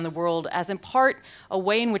marches around the world as in part a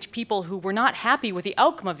way in which people who were not happy with the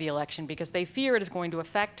outcome of the election because they fear it is going to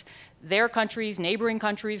affect their countries, neighboring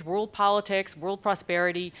countries, world politics, world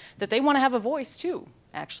prosperity, that they want to have a voice too,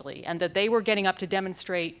 actually, and that they were getting up to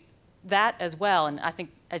demonstrate that as well. And I think,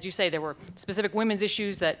 as you say, there were specific women's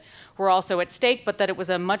issues that were also at stake, but that it was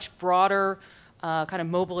a much broader kind of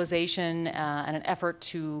mobilization and an effort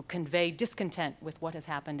to convey discontent with what has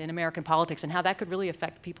happened in American politics and how that could really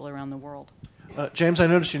affect people around the world. James, I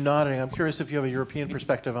noticed you nodding. I'm curious if you have a European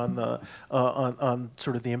perspective on on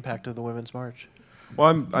sort of the impact of the Women's March.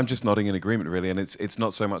 Well, I'm just nodding in agreement, really, and it's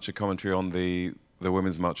not so much a commentary on the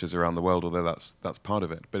women's marches around the world, although that's part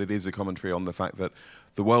of it, but it is a commentary on the fact that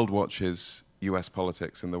the world watches US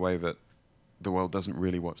politics in the way that the world doesn't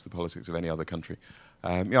really watch the politics of any other country.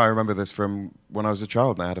 Yeah, I remember this from when I was a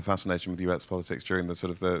child, and I had a fascination with US politics during the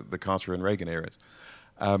sort of the Carter and Reagan eras.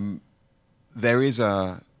 There is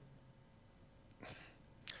a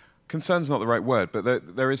concern's not the right word,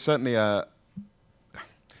 but there is certainly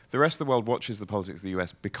the rest of the world watches the politics of the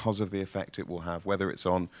US because of the effect it will have, whether it's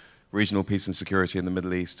on regional peace and security in the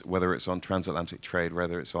Middle East, whether it's on transatlantic trade,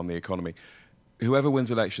 whether it's on the economy. Whoever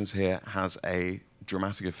wins elections here has a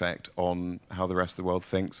dramatic effect on how the rest of the world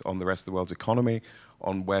thinks, on the rest of the world's economy,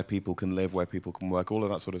 on where people can live, where people can work, all of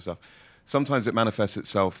that sort of stuff. Sometimes it manifests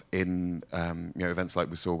itself in events like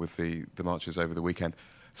we saw with the marches over the weekend.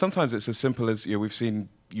 Sometimes it's as simple as, we've seen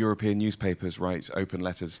European newspapers write open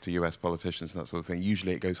letters to US politicians and that sort of thing.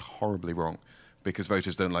 Usually it goes horribly wrong because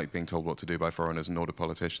voters don't like being told what to do by foreigners, nor do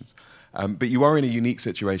politicians. But you are in a unique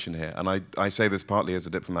situation here, and I say this partly as a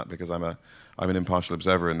diplomat because I'm an impartial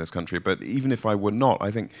observer in this country, but even if I were not, I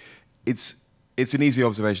think it's an easy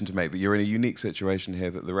observation to make that you're in a unique situation here,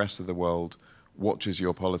 that the rest of the world watches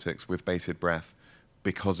your politics with bated breath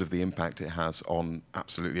because of the impact it has on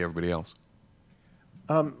absolutely everybody else.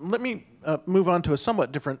 Let me move on to a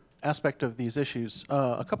somewhat different aspect of these issues.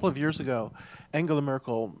 A couple of years ago, Angela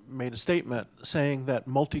Merkel made a statement saying that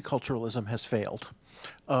multiculturalism has failed.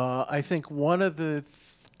 I think one of the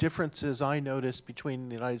differences I noticed between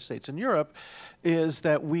the United States and Europe is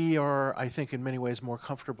that we are, I think, in many ways more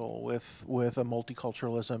comfortable with a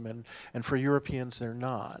multiculturalism, and for Europeans they're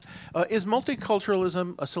not. Is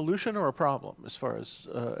multiculturalism a solution or a problem as far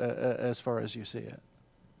as you see it?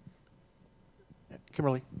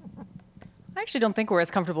 Kimberly? I actually don't think we're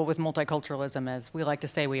as comfortable with multiculturalism as we like to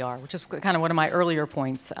say we are, which is kind of one of my earlier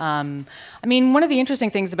points. I mean, one of the interesting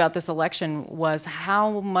things about this election was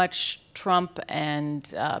how much Trump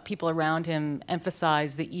and people around him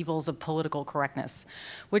emphasized the evils of political correctness,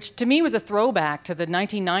 which to me was a throwback to the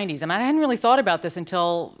 1990s. I mean, I hadn't really thought about this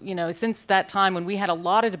until, since that time when we had a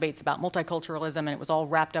lot of debates about multiculturalism and it was all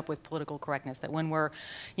wrapped up with political correctness, that when we're,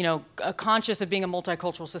 conscious of being a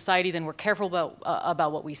multicultural society, then we're careful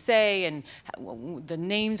about what we say and the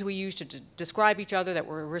names we use to describe each other, that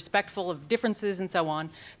we're respectful of differences and so on,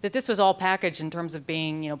 that this was all packaged in terms of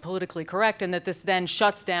being, politically correct, and that this then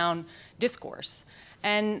shuts down discourse.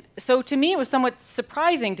 And so to me, it was somewhat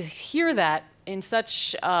surprising to hear that in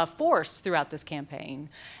such force throughout this campaign,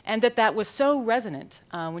 and that was so resonant.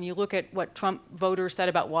 When you look at what Trump voters said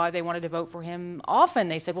about why they wanted to vote for him, often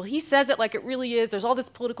they said, well, he says it like it really is. There's all this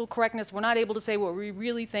political correctness. We're not able to say what we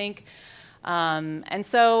really think. And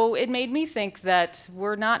so it made me think that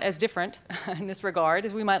we're not as different in this regard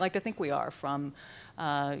as we might like to think we are from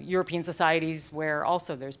European societies where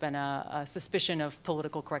also there's been a suspicion of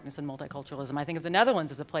political correctness and multiculturalism. I think of the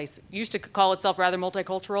Netherlands as a place used to call itself rather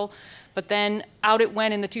multicultural, but then out it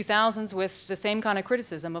went in the 2000s with the same kind of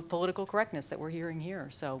criticism of political correctness that we're hearing here.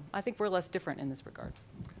 So I think we're less different in this regard.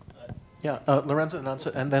 Yeah, Lorenzo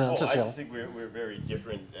and then Cecile. I just think we're very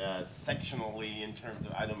different sectionally in terms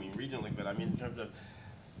of, I don't mean regionally, but I mean in terms of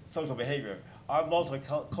social behavior. Our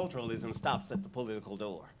multiculturalism stops at the political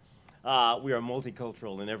door. We are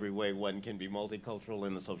multicultural in every way. One can be multicultural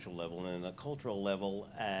in the social level and in a cultural level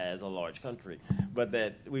as a large country. But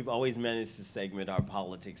that we've always managed to segment our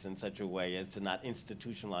politics in such a way as to not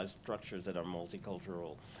institutionalize structures that are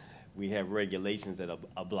multicultural. We have regulations that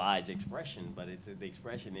oblige expression, but the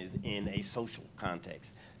expression is in a social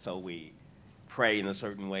context. So we pray in a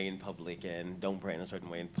certain way in public and don't pray in a certain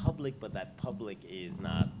way in public, but that public is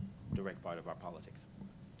not a direct part of our politics.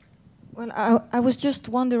 Well, I was just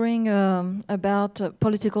wondering about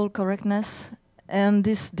political correctness and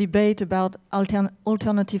this debate about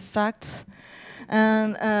alternative facts.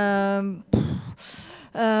 And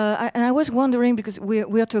I was wondering, because we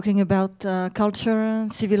are talking about culture,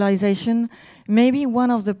 civilization. Maybe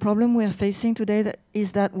one of the problems we are facing today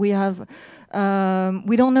is that we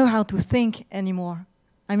don't know how to think anymore.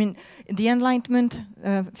 I mean, the Enlightenment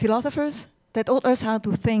philosophers, they taught us how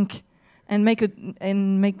to think and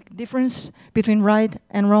make difference between right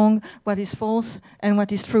and wrong, what is false and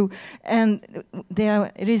what is true. And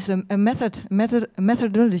it is a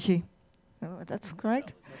methodology. Oh, that's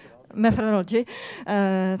correct? Methodology.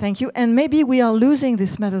 Thank you. And maybe we are losing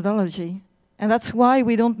this methodology. And that's why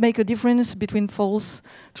we don't make a difference between false,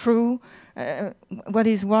 true, what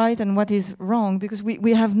is right and what is wrong, because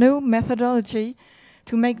we have no methodology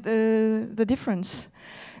to make the difference.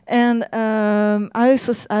 And our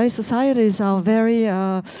societies are very,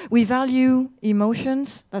 we value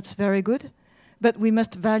emotions, that's very good, but we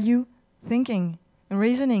must value thinking and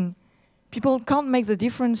reasoning. People can't make the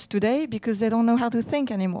difference today because they don't know how to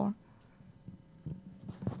think anymore.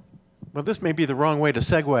 Well, this may be the wrong way to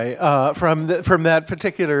segue from that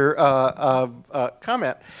particular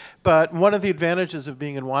comment, but one of the advantages of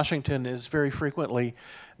being in Washington is very frequently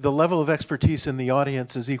the level of expertise in the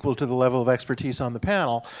audience is equal to the level of expertise on the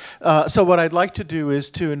panel. So what I'd like to do is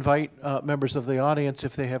to invite members of the audience,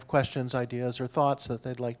 if they have questions, ideas, or thoughts that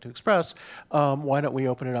they'd like to express, why don't we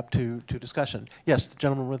open it up to discussion? Yes, the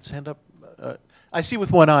gentleman with his hand up. I see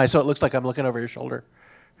with one eye, so it looks like I'm looking over your shoulder.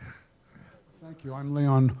 Thank you. I'm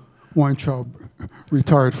Leon Weintraub,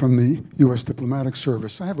 retired from the U.S. Diplomatic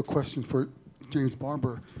Service. I have a question for James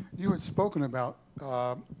Barbour. You had spoken about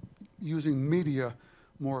using media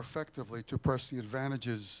more effectively to press the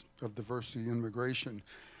advantages of diversity in immigration.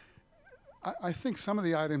 I think some of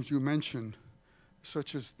the items you mentioned,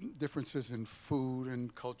 such as differences in food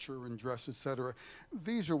and culture and dress, et cetera,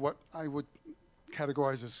 these are what I would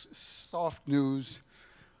categorize as soft news,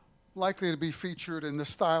 likely to be featured in the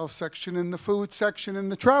style section, in the food section, in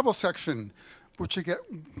the travel section, but you get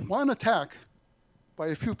one attack by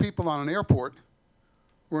a few people on an airport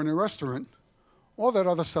or in a restaurant, all that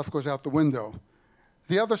other stuff goes out the window.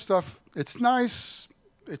 The other stuff, it's nice,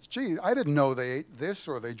 gee, I didn't know they ate this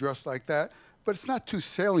or they dressed like that, but it's not too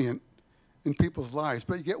salient in people's lives.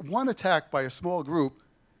 But you get one attack by a small group,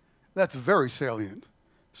 that's very salient.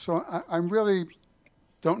 So I really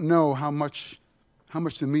don't know how much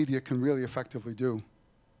the media can really effectively do.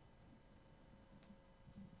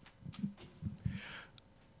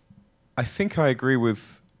 I think I agree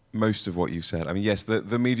with most of what you said. I mean, yes,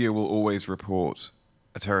 the media will always report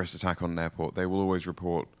a terrorist attack on an airport. They will always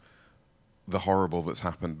report the horrible that's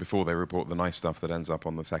happened before they report the nice stuff that ends up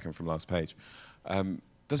on the second from last page.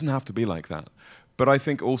 Doesn't have to be like that. But I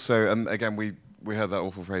think also, and again, we heard that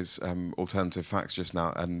awful phrase, alternative facts just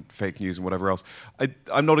now, and fake news and whatever else.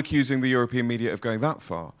 I'm not accusing the European media of going that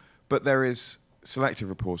far, but there is selective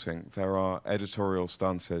reporting. There are editorial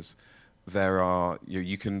stances. There are,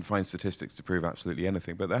 you can find statistics to prove absolutely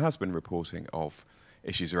anything, but there has been reporting of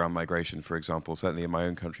issues around migration, for example, certainly in my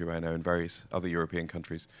own country, but I know in various other European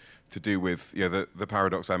countries, to do with the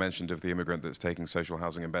paradox I mentioned of the immigrant that's taking social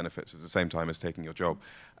housing and benefits at the same time as taking your job.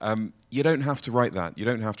 You don't have to write that. You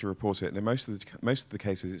don't have to report it. And in most of the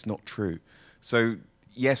cases, it's not true. So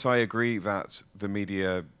yes, I agree that the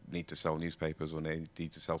media need to sell newspapers or they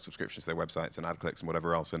need to sell subscriptions to their websites and ad clicks and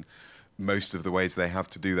whatever else. And most of the ways they have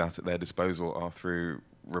to do that at their disposal are through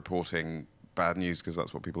reporting bad news, because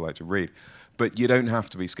that's what people like to read. But you don't have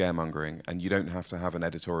to be scaremongering, and you don't have to have an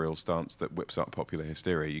editorial stance that whips up popular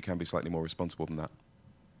hysteria. You can be slightly more responsible than that.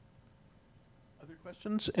 Other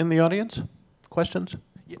questions in the audience? Questions?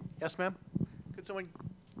 Yes, ma'am? Could someone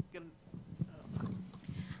get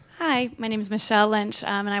Hi, my name is Michelle Lynch,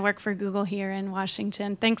 and I work for Google here in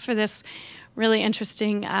Washington. Thanks for this really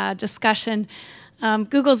interesting discussion.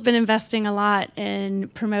 Google's been investing a lot in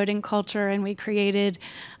promoting culture, and we created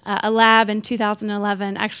a lab in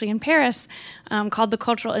 2011, actually in Paris, called the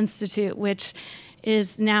Cultural Institute, which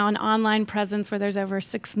is now an online presence where there's over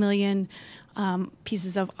 6 million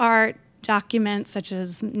pieces of art, documents such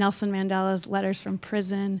as Nelson Mandela's letters from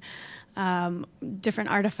prison,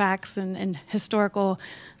 different artifacts and historical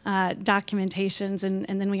documentations, and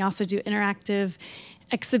then we also do interactive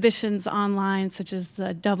exhibitions online, such as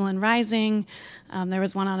the Dublin Rising. There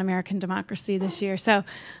was one on American democracy this year. So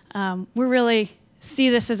we really see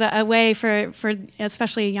this as a way for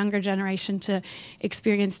especially a younger generation to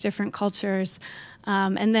experience different cultures.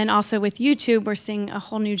 And then also with YouTube, we're seeing a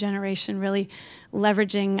whole new generation really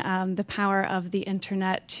leveraging the power of the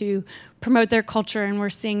internet to promote their culture. And we're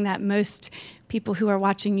seeing that most people who are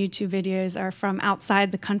watching YouTube videos are from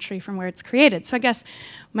outside the country from where it's created. So I guess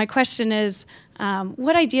my question is,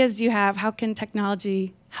 what ideas do you have? How can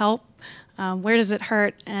technology help? Where does it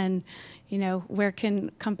hurt? And where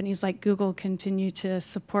can companies like Google continue to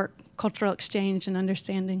support cultural exchange and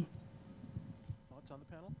understanding? Thoughts on the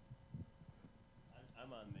panel?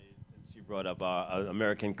 I'm on since you brought up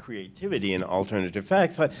American creativity and alternative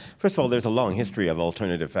facts. First of all, there's a long history of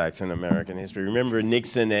alternative facts in American history. Remember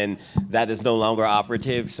Nixon, and that is no longer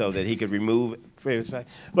operative, so that he could remove previous facts.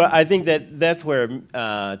 But I think that's where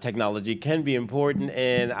technology can be important,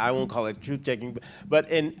 and I won't call it truth-checking, but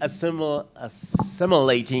in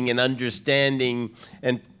assimilating and understanding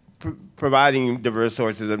and providing diverse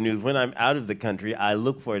sources of news. When I'm out of the country, I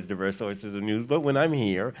look for diverse sources of news, but when I'm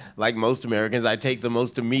here, like most Americans, I take the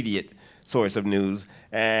most immediate source of news,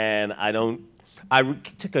 and I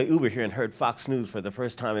took an Uber here and heard Fox News for the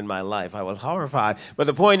first time in my life. I was horrified. But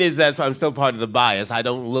the point is that I'm still part of the bias. I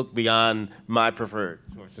don't look beyond my preferred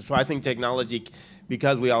sources. So I think technology,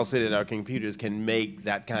 because we all sit at our computers, can make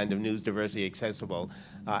that kind of news diversity accessible.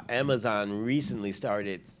 Amazon recently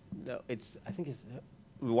started, I think it's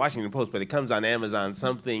the Washington Post, but it comes on Amazon,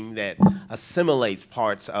 something that assimilates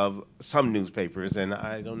parts of some newspapers, and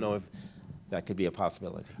I don't know if that could be a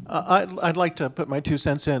possibility. I'd like to put my 2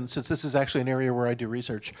 cents in, since this is actually an area where I do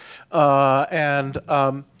research.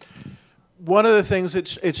 One of the things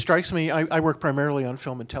it strikes me, I work primarily on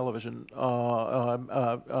film and television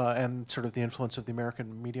and sort of the influence of the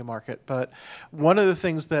American media market. But one of the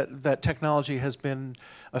things that technology has been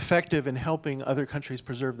effective in helping other countries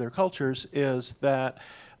preserve their cultures is that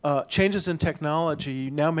changes in technology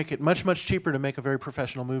now make it much, much cheaper to make a very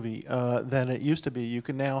professional movie than it used to be. You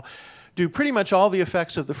can now do pretty much all the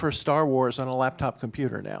effects of the first Star Wars on a laptop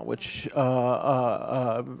computer now, which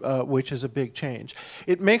is a big change.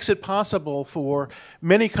 It makes it possible for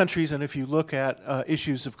many countries, and if you look at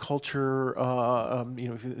issues of culture,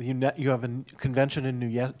 you have a convention in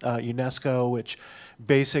UNESCO, which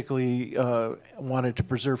basically wanted to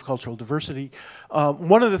preserve cultural diversity.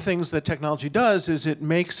 One of the things that technology does is it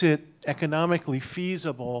makes it economically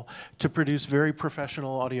feasible to produce very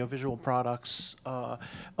professional audiovisual products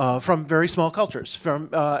from very small cultures,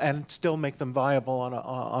 and still make them viable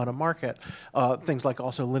on a market. Things like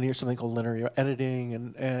also something called linear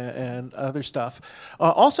editing and other stuff.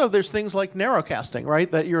 Also, there's things like narrowcasting, right?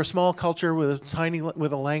 That you're a small culture with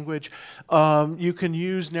a language. You can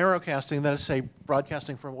use narrowcasting, that is, say,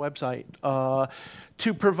 broadcasting from a website,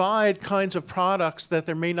 to provide kinds of products that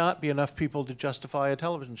there may not be enough people to justify a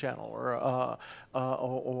television channel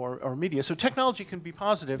or media. So technology can be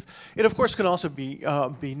positive. It, of course, can also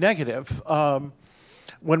be negative.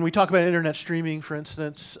 When we talk about internet streaming, for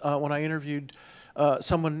instance, when I interviewed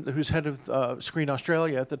someone who's head of Screen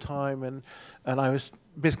Australia at the time, and I was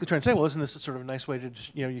basically trying to say, well, isn't this a sort of nice way to,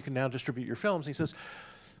 you can now distribute your films? And he says,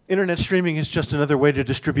 internet streaming is just another way to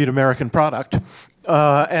distribute American product.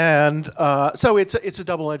 So it's a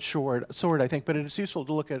double-edged sword, I think, but it's useful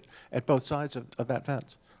to look at both sides of that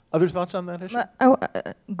fence. Other thoughts on that issue?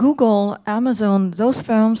 Google, Amazon, those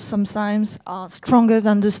firms sometimes are stronger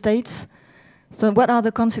than the states. So what are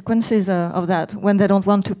the consequences of that when they don't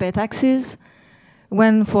want to pay taxes?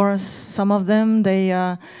 When for some of them they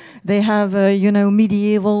have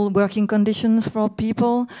medieval working conditions for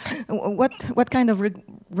people? What kind of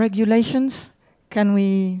regulations can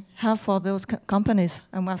we have for those companies?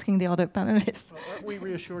 I'm asking the other panelists. Well, aren't we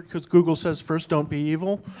reassured because Google says first don't be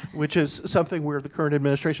evil, which is something where the current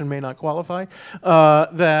administration may not qualify?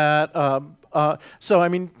 So I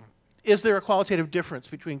mean, is there a qualitative difference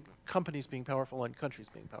between companies being powerful and countries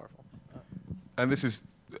being powerful? And this is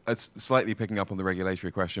slightly picking up on the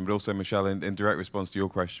regulatory question, but also, Michelle, in direct response to your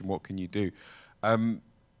question, what can you do?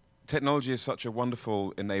 Technology is such a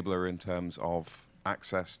wonderful enabler in terms of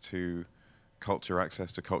access to culture,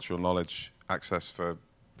 access to cultural knowledge, access for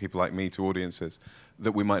people like me to audiences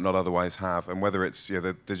that we might not otherwise have. And whether it's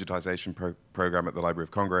the digitization program at the Library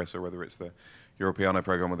of Congress or whether it's the Europeana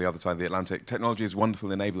program on the other side of the Atlantic, technology is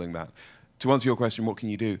wonderful enabling that. To answer your question, what can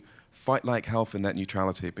you do? Fight like hell for net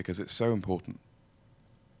neutrality because it's so important.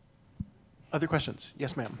 Other questions?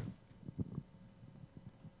 Yes, ma'am.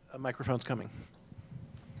 A microphone's coming.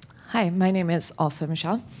 Hi, my name is also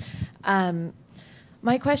Michelle.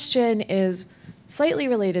 My question is slightly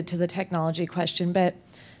related to the technology question, but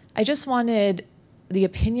I just wanted the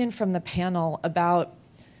opinion from the panel about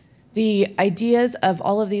the ideas of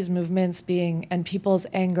all of these movements and people's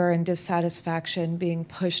anger and dissatisfaction being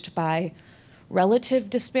pushed by relative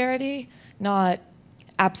disparity, not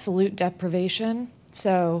absolute deprivation.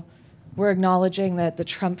 So we're acknowledging that the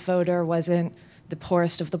Trump voter wasn't the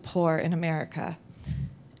poorest of the poor in America.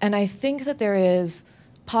 And I think that there is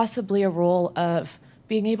possibly a role of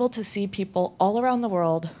being able to see people all around the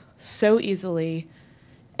world so easily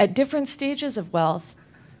at different stages of wealth,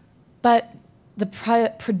 but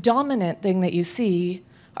the predominant thing that you see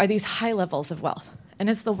are these high levels of wealth. And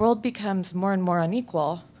as the world becomes more and more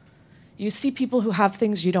unequal, you see people who have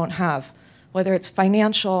things you don't have, whether it's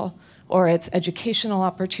financial or it's educational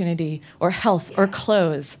opportunity or health or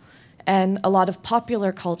clothes. And a lot of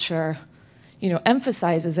popular culture,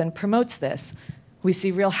 emphasizes and promotes this. We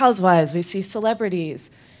see Real Housewives, we see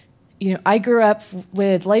celebrities. I grew up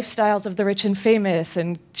with lifestyles of the rich and famous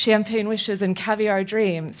and champagne wishes and caviar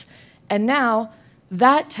dreams. And now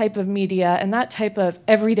that type of media and that type of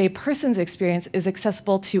everyday person's experience is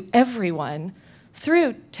accessible to everyone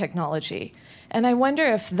through technology. And I wonder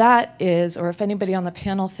if that is, or if anybody on the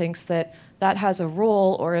panel thinks that that has a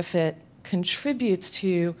role, or if it contributes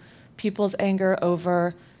to people's anger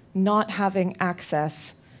over not having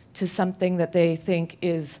access to something that they think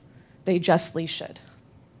they justly should.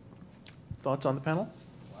 Thoughts on the panel?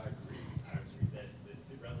 Well, I agree that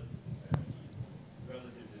the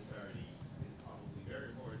relative disparity is probably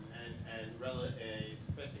very important, and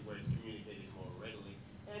especially where it's communicated more readily.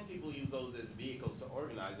 And people use those as vehicles to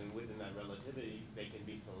organize, and within that relativity, they can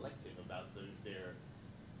be selective about their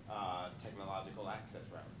technological access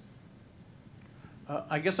routes.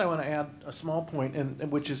 I guess I want to add a small point,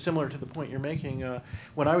 which is similar to the point you're making.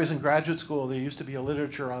 When I was in graduate school, there used to be a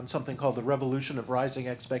literature on something called the revolution of rising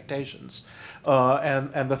expectations.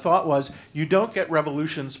 And the thought was, you don't get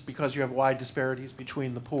revolutions because you have wide disparities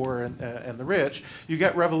between the poor and the rich. You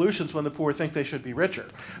get revolutions when the poor think they should be richer.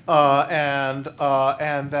 And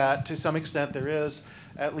that, to some extent, there is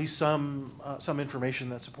at least some information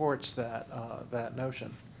that supports that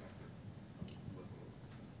notion.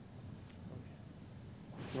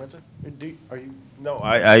 Are you? No,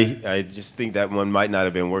 I just think that one might not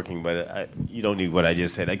have been working, but you don't need what I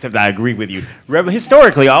just said, except I agree with you.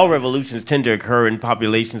 Historically, all revolutions tend to occur in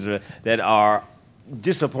populations that are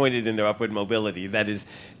disappointed in their upward mobility, that is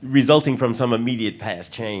resulting from some immediate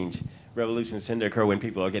past change. revolutions tend to occur when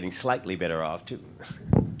people are getting slightly better off, too.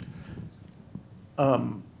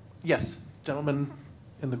 Yes, gentleman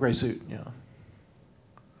in the gray suit, yeah.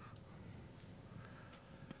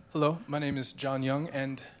 Hello, my name is John Young,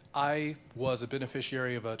 and I was a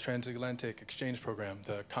beneficiary of a transatlantic exchange program,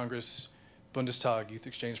 the Congress Bundestag Youth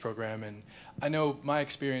Exchange Program, and I know my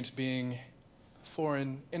experience being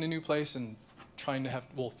foreign in a new place and trying to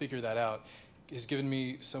figure that out has given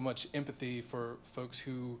me so much empathy for folks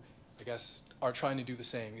who, I guess, are trying to do the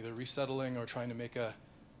same, either resettling or trying to make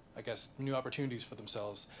new opportunities for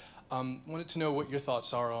themselves. Wanted to know what your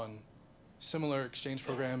thoughts are on similar exchange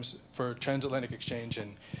programs for transatlantic exchange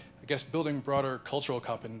and, I guess, building broader cultural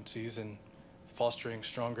competencies and fostering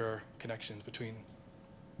stronger connections between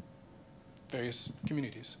various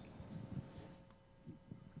communities.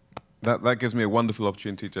 That gives me a wonderful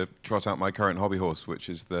opportunity to trot out my current hobby horse, which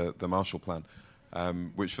is the Marshall Plan,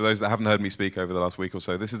 which for those that haven't heard me speak over the last week or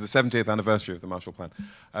so, this is the 70th anniversary of the Marshall Plan.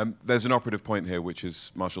 There's an operative point here, which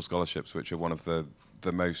is Marshall Scholarships, which are one of the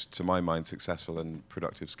most, to my mind, successful and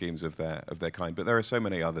productive schemes of their kind. But there are so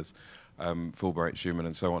many others, Fulbright, Schumann,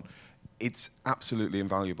 and so on. It's absolutely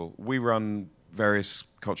invaluable. We run various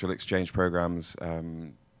cultural exchange programs,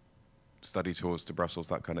 study tours to Brussels,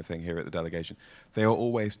 that kind of thing here at the delegation. They are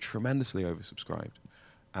always tremendously oversubscribed,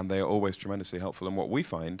 and they are always tremendously helpful. And what we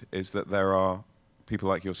find is that there are people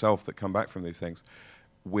like yourself that come back from these things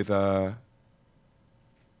with a,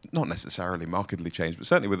 not necessarily markedly changed, but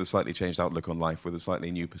certainly with a slightly changed outlook on life, with a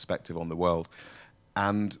slightly new perspective on the world.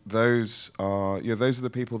 And those are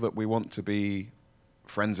the people that we want to be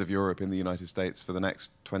friends of Europe in the United States for the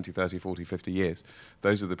next 20, 30, 40, 50 years.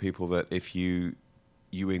 Those are the people that if you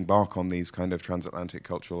embark on these kind of transatlantic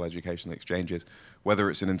cultural educational exchanges, whether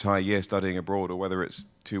it's an entire year studying abroad or whether it's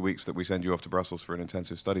 2 weeks that we send you off to Brussels for an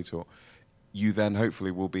intensive study tour, you then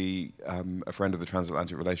hopefully will be a friend of the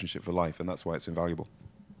transatlantic relationship for life, and that's why it's invaluable.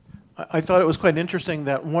 I thought it was quite interesting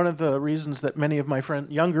that one of the reasons that many of my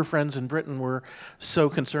younger friends in Britain were so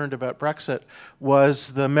concerned about Brexit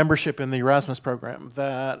was the membership in the Erasmus program,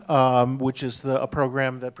 which is a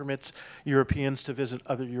program that permits Europeans to visit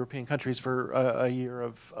other European countries for a year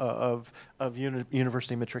of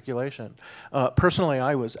university matriculation. Personally,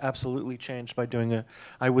 I was absolutely changed by doing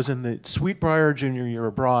I was in the Sweetbriar junior year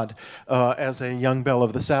abroad as a young belle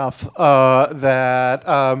of the South,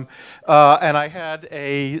 and I had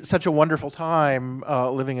such a wonderful time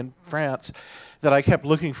living in France that I kept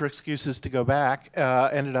looking for excuses to go back.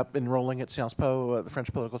 Ended up enrolling at Sciences Po, the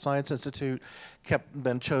French Political Science Institute.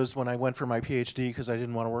 Then chose when I went for my PhD because I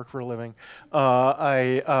didn't want to work for a living.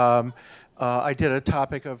 I did a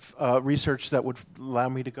topic of research that would allow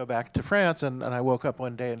me to go back to France, and I woke up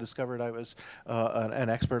one day and discovered I was an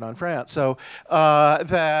expert on France. So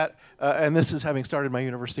and this is having started my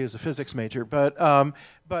university as a physics major, but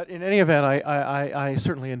in any event, I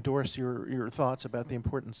certainly endorse your thoughts about the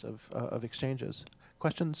importance of exchanges.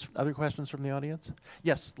 Questions? Other questions from the audience?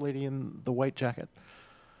 Yes, lady in the white jacket.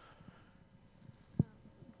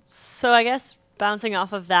 So I guess bouncing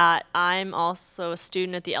off of that, I'm also a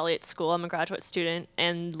student at the Elliott School. I'm a graduate student,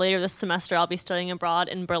 and later this semester I'll be studying abroad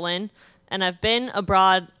in Berlin. And I've been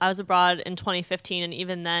abroad, I was abroad in 2015, and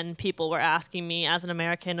even then people were asking me as an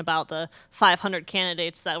American about the 500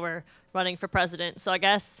 candidates that were running for president. So I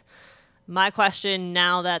guess my question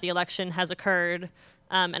now that the election has occurred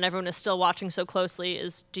and everyone is still watching so closely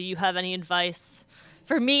is, do you have any advice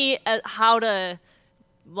for me how to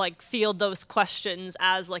field those questions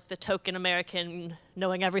as the token American,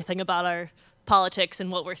 knowing everything about our politics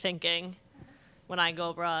and what we're thinking when I go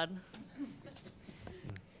abroad?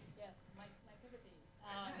 Yes, my sympathies.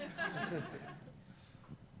 I get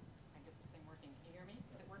this thing working. Can you hear me?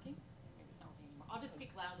 Is it working? Maybe it's not working anymore. I'll just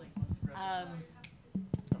speak loudly.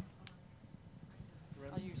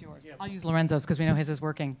 I'll use yours. I'll use Lorenzo's because we know his is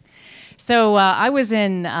working. So I was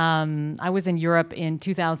in Europe in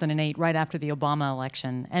 2008, right after the Obama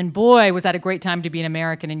election, and boy, was that a great time to be an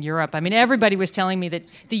American in Europe. I mean, everybody was telling me that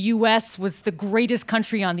the U.S. was the greatest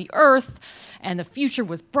country on the earth, and the future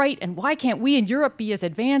was bright, and why can't we in Europe be as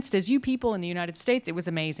advanced as you people in the United States? It was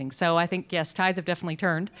amazing. So I think, yes, tides have definitely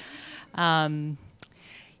turned.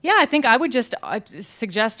 Yeah, I think I would just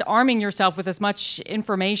suggest arming yourself with as much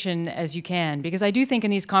information as you can, because I do think in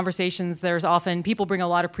these conversations there's often people bring a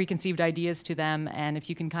lot of preconceived ideas to them, and if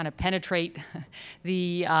you can kind of penetrate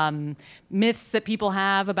the myths that people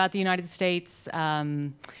have about the United States, I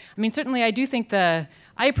mean, certainly I do think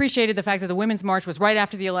I appreciated the fact that the Women's March was right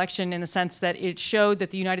after the election in the sense that it showed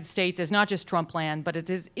that the United States is not just Trump land, but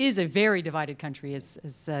it is a very divided country, as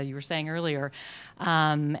you were saying earlier,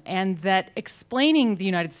 and that explaining the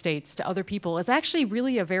United States to other people is actually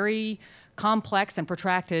really a very complex and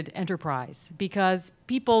protracted enterprise, because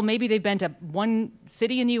people, maybe they've been to one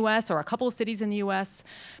city in the US or a couple of cities in the US,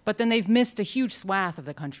 but then they've missed a huge swath of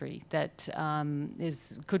the country that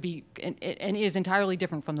could be and is entirely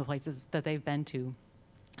different from the places that they've been to.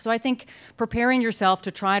 So I think preparing yourself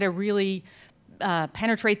to try to really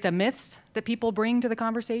penetrate the myths that people bring to the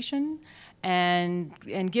conversation and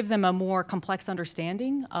give them a more complex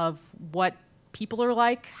understanding of what people are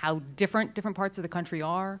like, how different parts of the country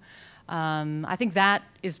are. I think that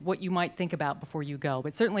is what you might think about before you go,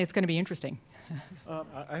 but certainly it's going to be interesting.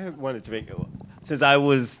 I wanted to make, since I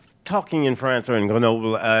was talking in France or in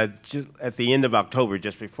Grenoble just at the end of October,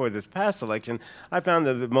 just before this past election, I found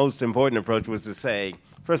that the most important approach was to say,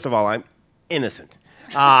 first of all, I'm innocent.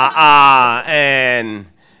 And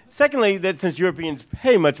secondly, that since Europeans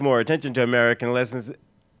pay much more attention to American elections,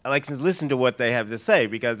 listen to what they have to say,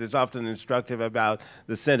 because it's often instructive about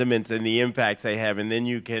the sentiments and the impacts they have, and then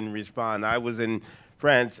you can respond. I was in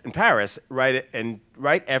France, in Paris, right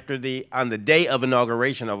after on the day of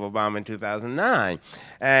inauguration of Obama in 2009,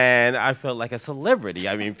 and I felt like a celebrity.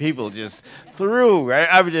 I mean, people just threw, right?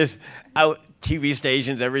 I was just out, TV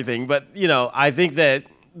stations, everything. But I think that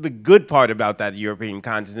the good part about that European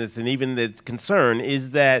consciousness, and even the concern,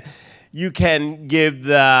 is that you can give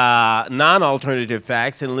the non-alternative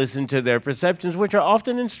facts and listen to their perceptions, which are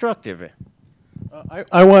often instructive.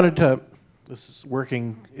 I wanted to, this is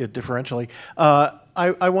working differentially,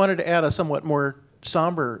 I wanted to add a somewhat more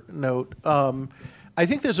somber note. I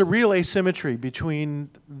think there's a real asymmetry between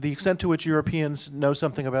the extent to which Europeans know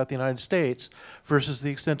something about the United States versus the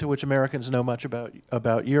extent to which Americans know much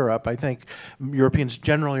about Europe. I think Europeans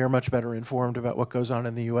generally are much better informed about what goes on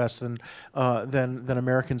in the U.S. than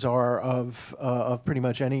Americans are of pretty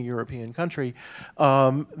much any European country.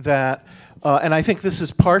 And I think this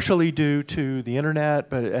is partially due to the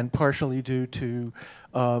internet, and partially due to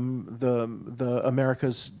the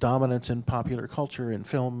America's dominance in popular culture, in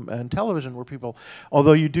film and television, where people,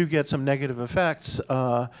 although you do get some negative effects,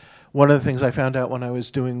 one of the things I found out when I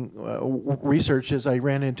was doing research is I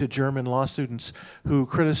ran into German law students who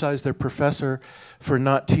criticized their professor for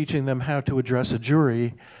not teaching them how to address a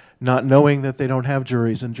jury, not knowing that they don't have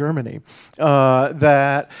juries in Germany.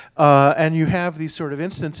 And you have these sort of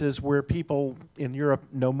instances where people in Europe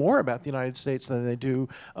know more about the United States than they do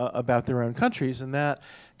about their own countries, and that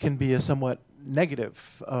can be a somewhat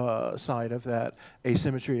negative side of that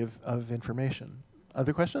asymmetry of information.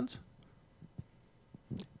 Other questions?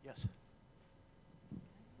 Yes.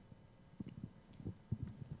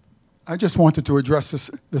 I just wanted to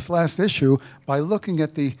address this last issue by looking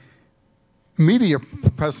at the media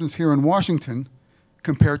presence here in Washington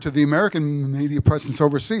compared to the American media presence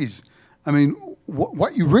overseas. I mean,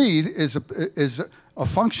 what you read is a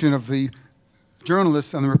function of the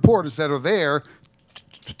journalists and the reporters that are there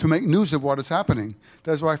to make news of what is happening.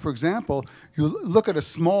 That's why, for example, you look at a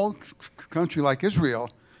small country like Israel,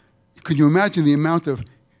 can you imagine the amount of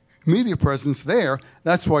media presence there?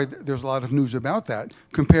 That's why there's a lot of news about that,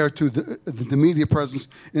 compared to the media presence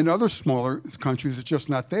in other smaller countries. It's just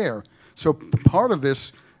not there. So part of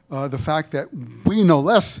this, the fact that we know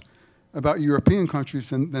less about European countries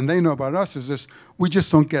than they know about us, is this: we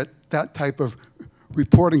just don't get that type of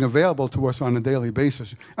reporting available to us on a daily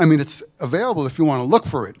basis. I mean, it's available if you want to look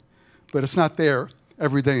for it, but it's not there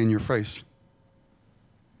every day in your face.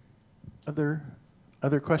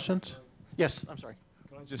 Other questions? Yes, I'm sorry.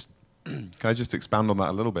 Can I just expand on that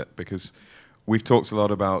a little bit? Because we've talked a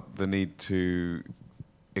lot about the need to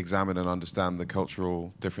examine and understand the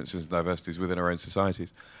cultural differences and diversities within our own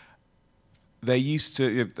societies. They used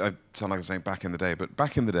to, I sound like I'm saying back in the day, but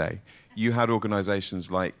back in the day, you had organizations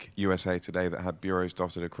like USA Today that had bureaus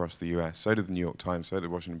dotted across the US. So did the New York Times, so did the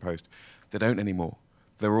Washington Post. They don't anymore.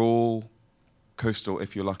 They're all coastal,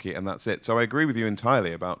 if you're lucky, and that's it. So I agree with you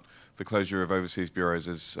entirely about the closure of overseas bureaus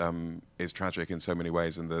is tragic in so many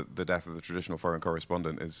ways, and the death of the traditional foreign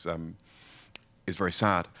correspondent is very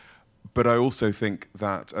sad. But I also think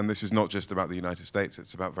that, and this is not just about the United States,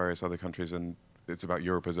 it's about various other countries, and it's about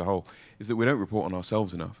Europe as a whole, is that we don't report on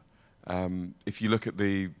ourselves enough. If you look at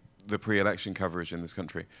the pre-election coverage in this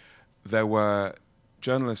country, there were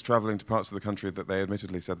journalists traveling to parts of the country that they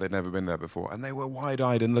admittedly said they'd never been there before, and they were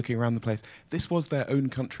wide-eyed and looking around the place. This was their own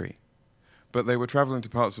country, but they were traveling to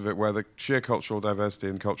parts of it where the sheer cultural diversity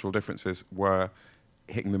and cultural differences were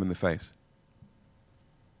hitting them in the face.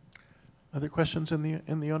 Other questions in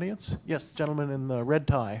the audience? Yes, gentleman in the red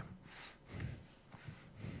tie.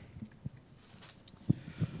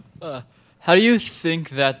 How do you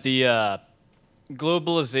think that the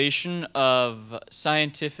globalization of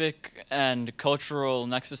scientific and cultural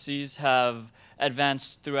nexuses have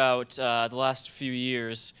advanced throughout the last few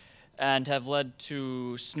years, and have led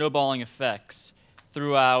to snowballing effects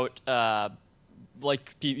throughout,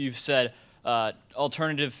 like you've said,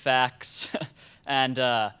 alternative facts and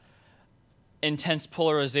intense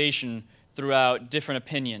polarization throughout different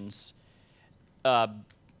opinions.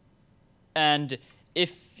 And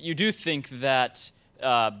if you do think that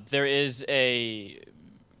there is a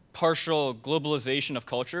partial globalization of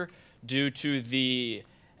culture due to the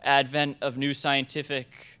advent of new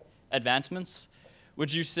scientific advancements,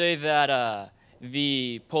 would you say that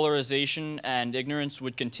the polarization and ignorance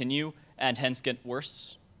would continue and hence get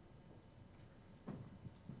worse?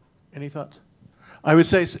 Any thoughts? I would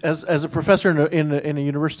say, as a professor in a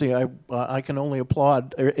university, I can only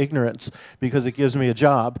applaud ignorance because it gives me a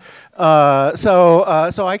job. So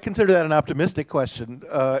I consider that an optimistic question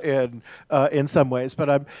in some ways.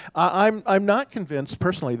 But I'm not convinced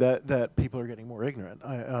personally that people are getting more ignorant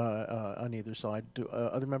on either side. Do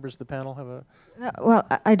other members of the panel have a? No, well,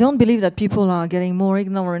 I don't believe that people are getting more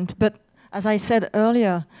ignorant. But as I said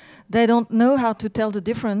earlier, they don't know how to tell the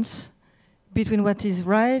difference between what is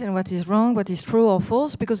right and what is wrong, what is true or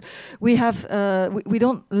false, because we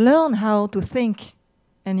don't learn how to think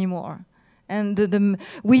anymore, and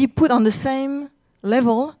we put on the same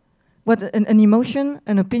level what an emotion,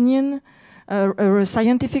 an opinion, a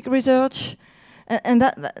scientific research, and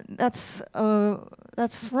that's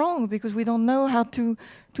wrong because we don't know how to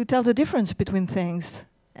tell the difference between things,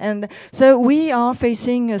 and so we are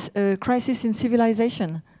facing a crisis in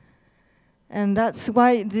civilization. And that's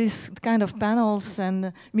why these kind of panels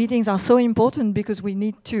and meetings are so important, because we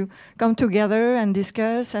need to come together and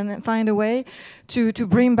discuss and find a way to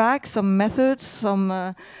bring back some methods,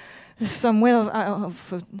 some way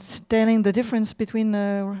of telling the difference between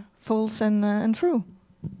false and true.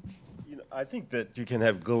 You know, I think that you can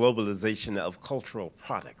have globalization of cultural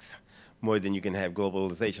products more than you can have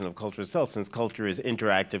globalization of culture itself, since culture is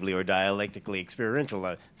interactively or dialectically experiential.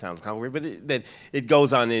 That sounds complicated, but it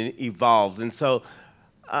goes on and evolves. And so,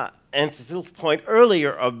 and Cecile's point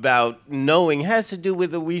earlier about knowing has to do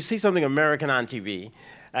with we see something American on TV,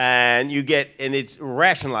 and it's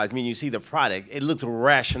rationalized, meaning you see the product, it looks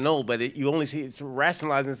rational, but you only see it's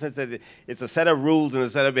rationalized in the sense that it's a set of rules and a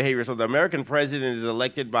set of behavior. So the American president is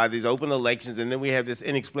elected by these open elections, and then we have this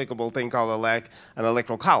inexplicable thing called an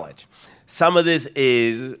electoral college. Some of this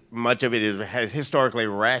much of it is historically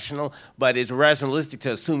rational, but it's rationalistic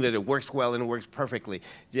to assume that it works well and it works perfectly.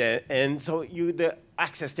 Yeah, and so the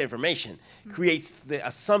access to information creates the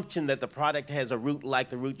assumption that the product has a root like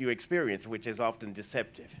the root you experience, which is often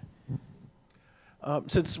deceptive.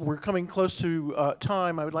 Since we're coming close to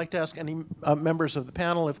time, I would like to ask any members of the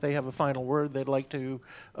panel if they have a final word they'd like to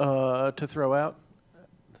throw out.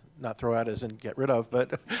 Not throw out as in get rid of,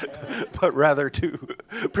 but but rather to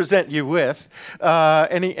present you with.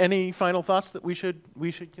 Any final thoughts that we should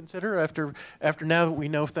consider after now that we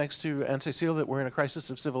know, thanks to Anne-Cécile, that we're in a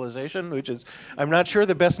crisis of civilization, which is, I'm not sure,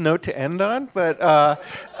 the best note to end on, but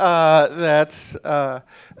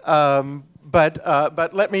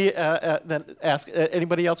but let me then ask,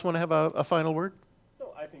 anybody else want to have a final word?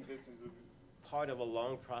 No, I think this is part of a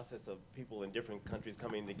long process of people in different countries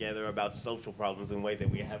coming together about social problems in a way that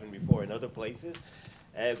we haven't before in other places,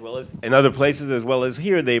 as well as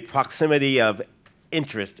here. The proximity of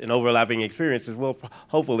interest and overlapping experiences will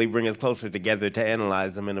hopefully bring us closer together to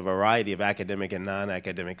analyze them in a variety of academic and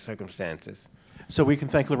non-academic circumstances. So we can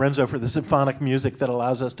thank Lorenzo for the symphonic music that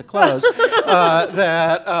allows us to close.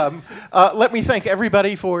 Let me thank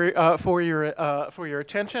everybody for your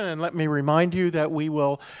attention, and let me remind you that we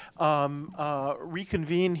will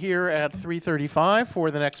reconvene here at 3:35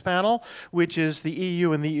 for the next panel, which is the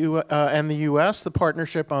EU and the U.S., the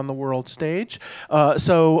partnership on the world stage.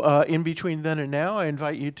 So in between then and now, I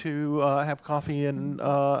invite you to have coffee and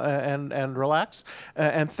relax.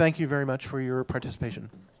 And thank you very much for your participation.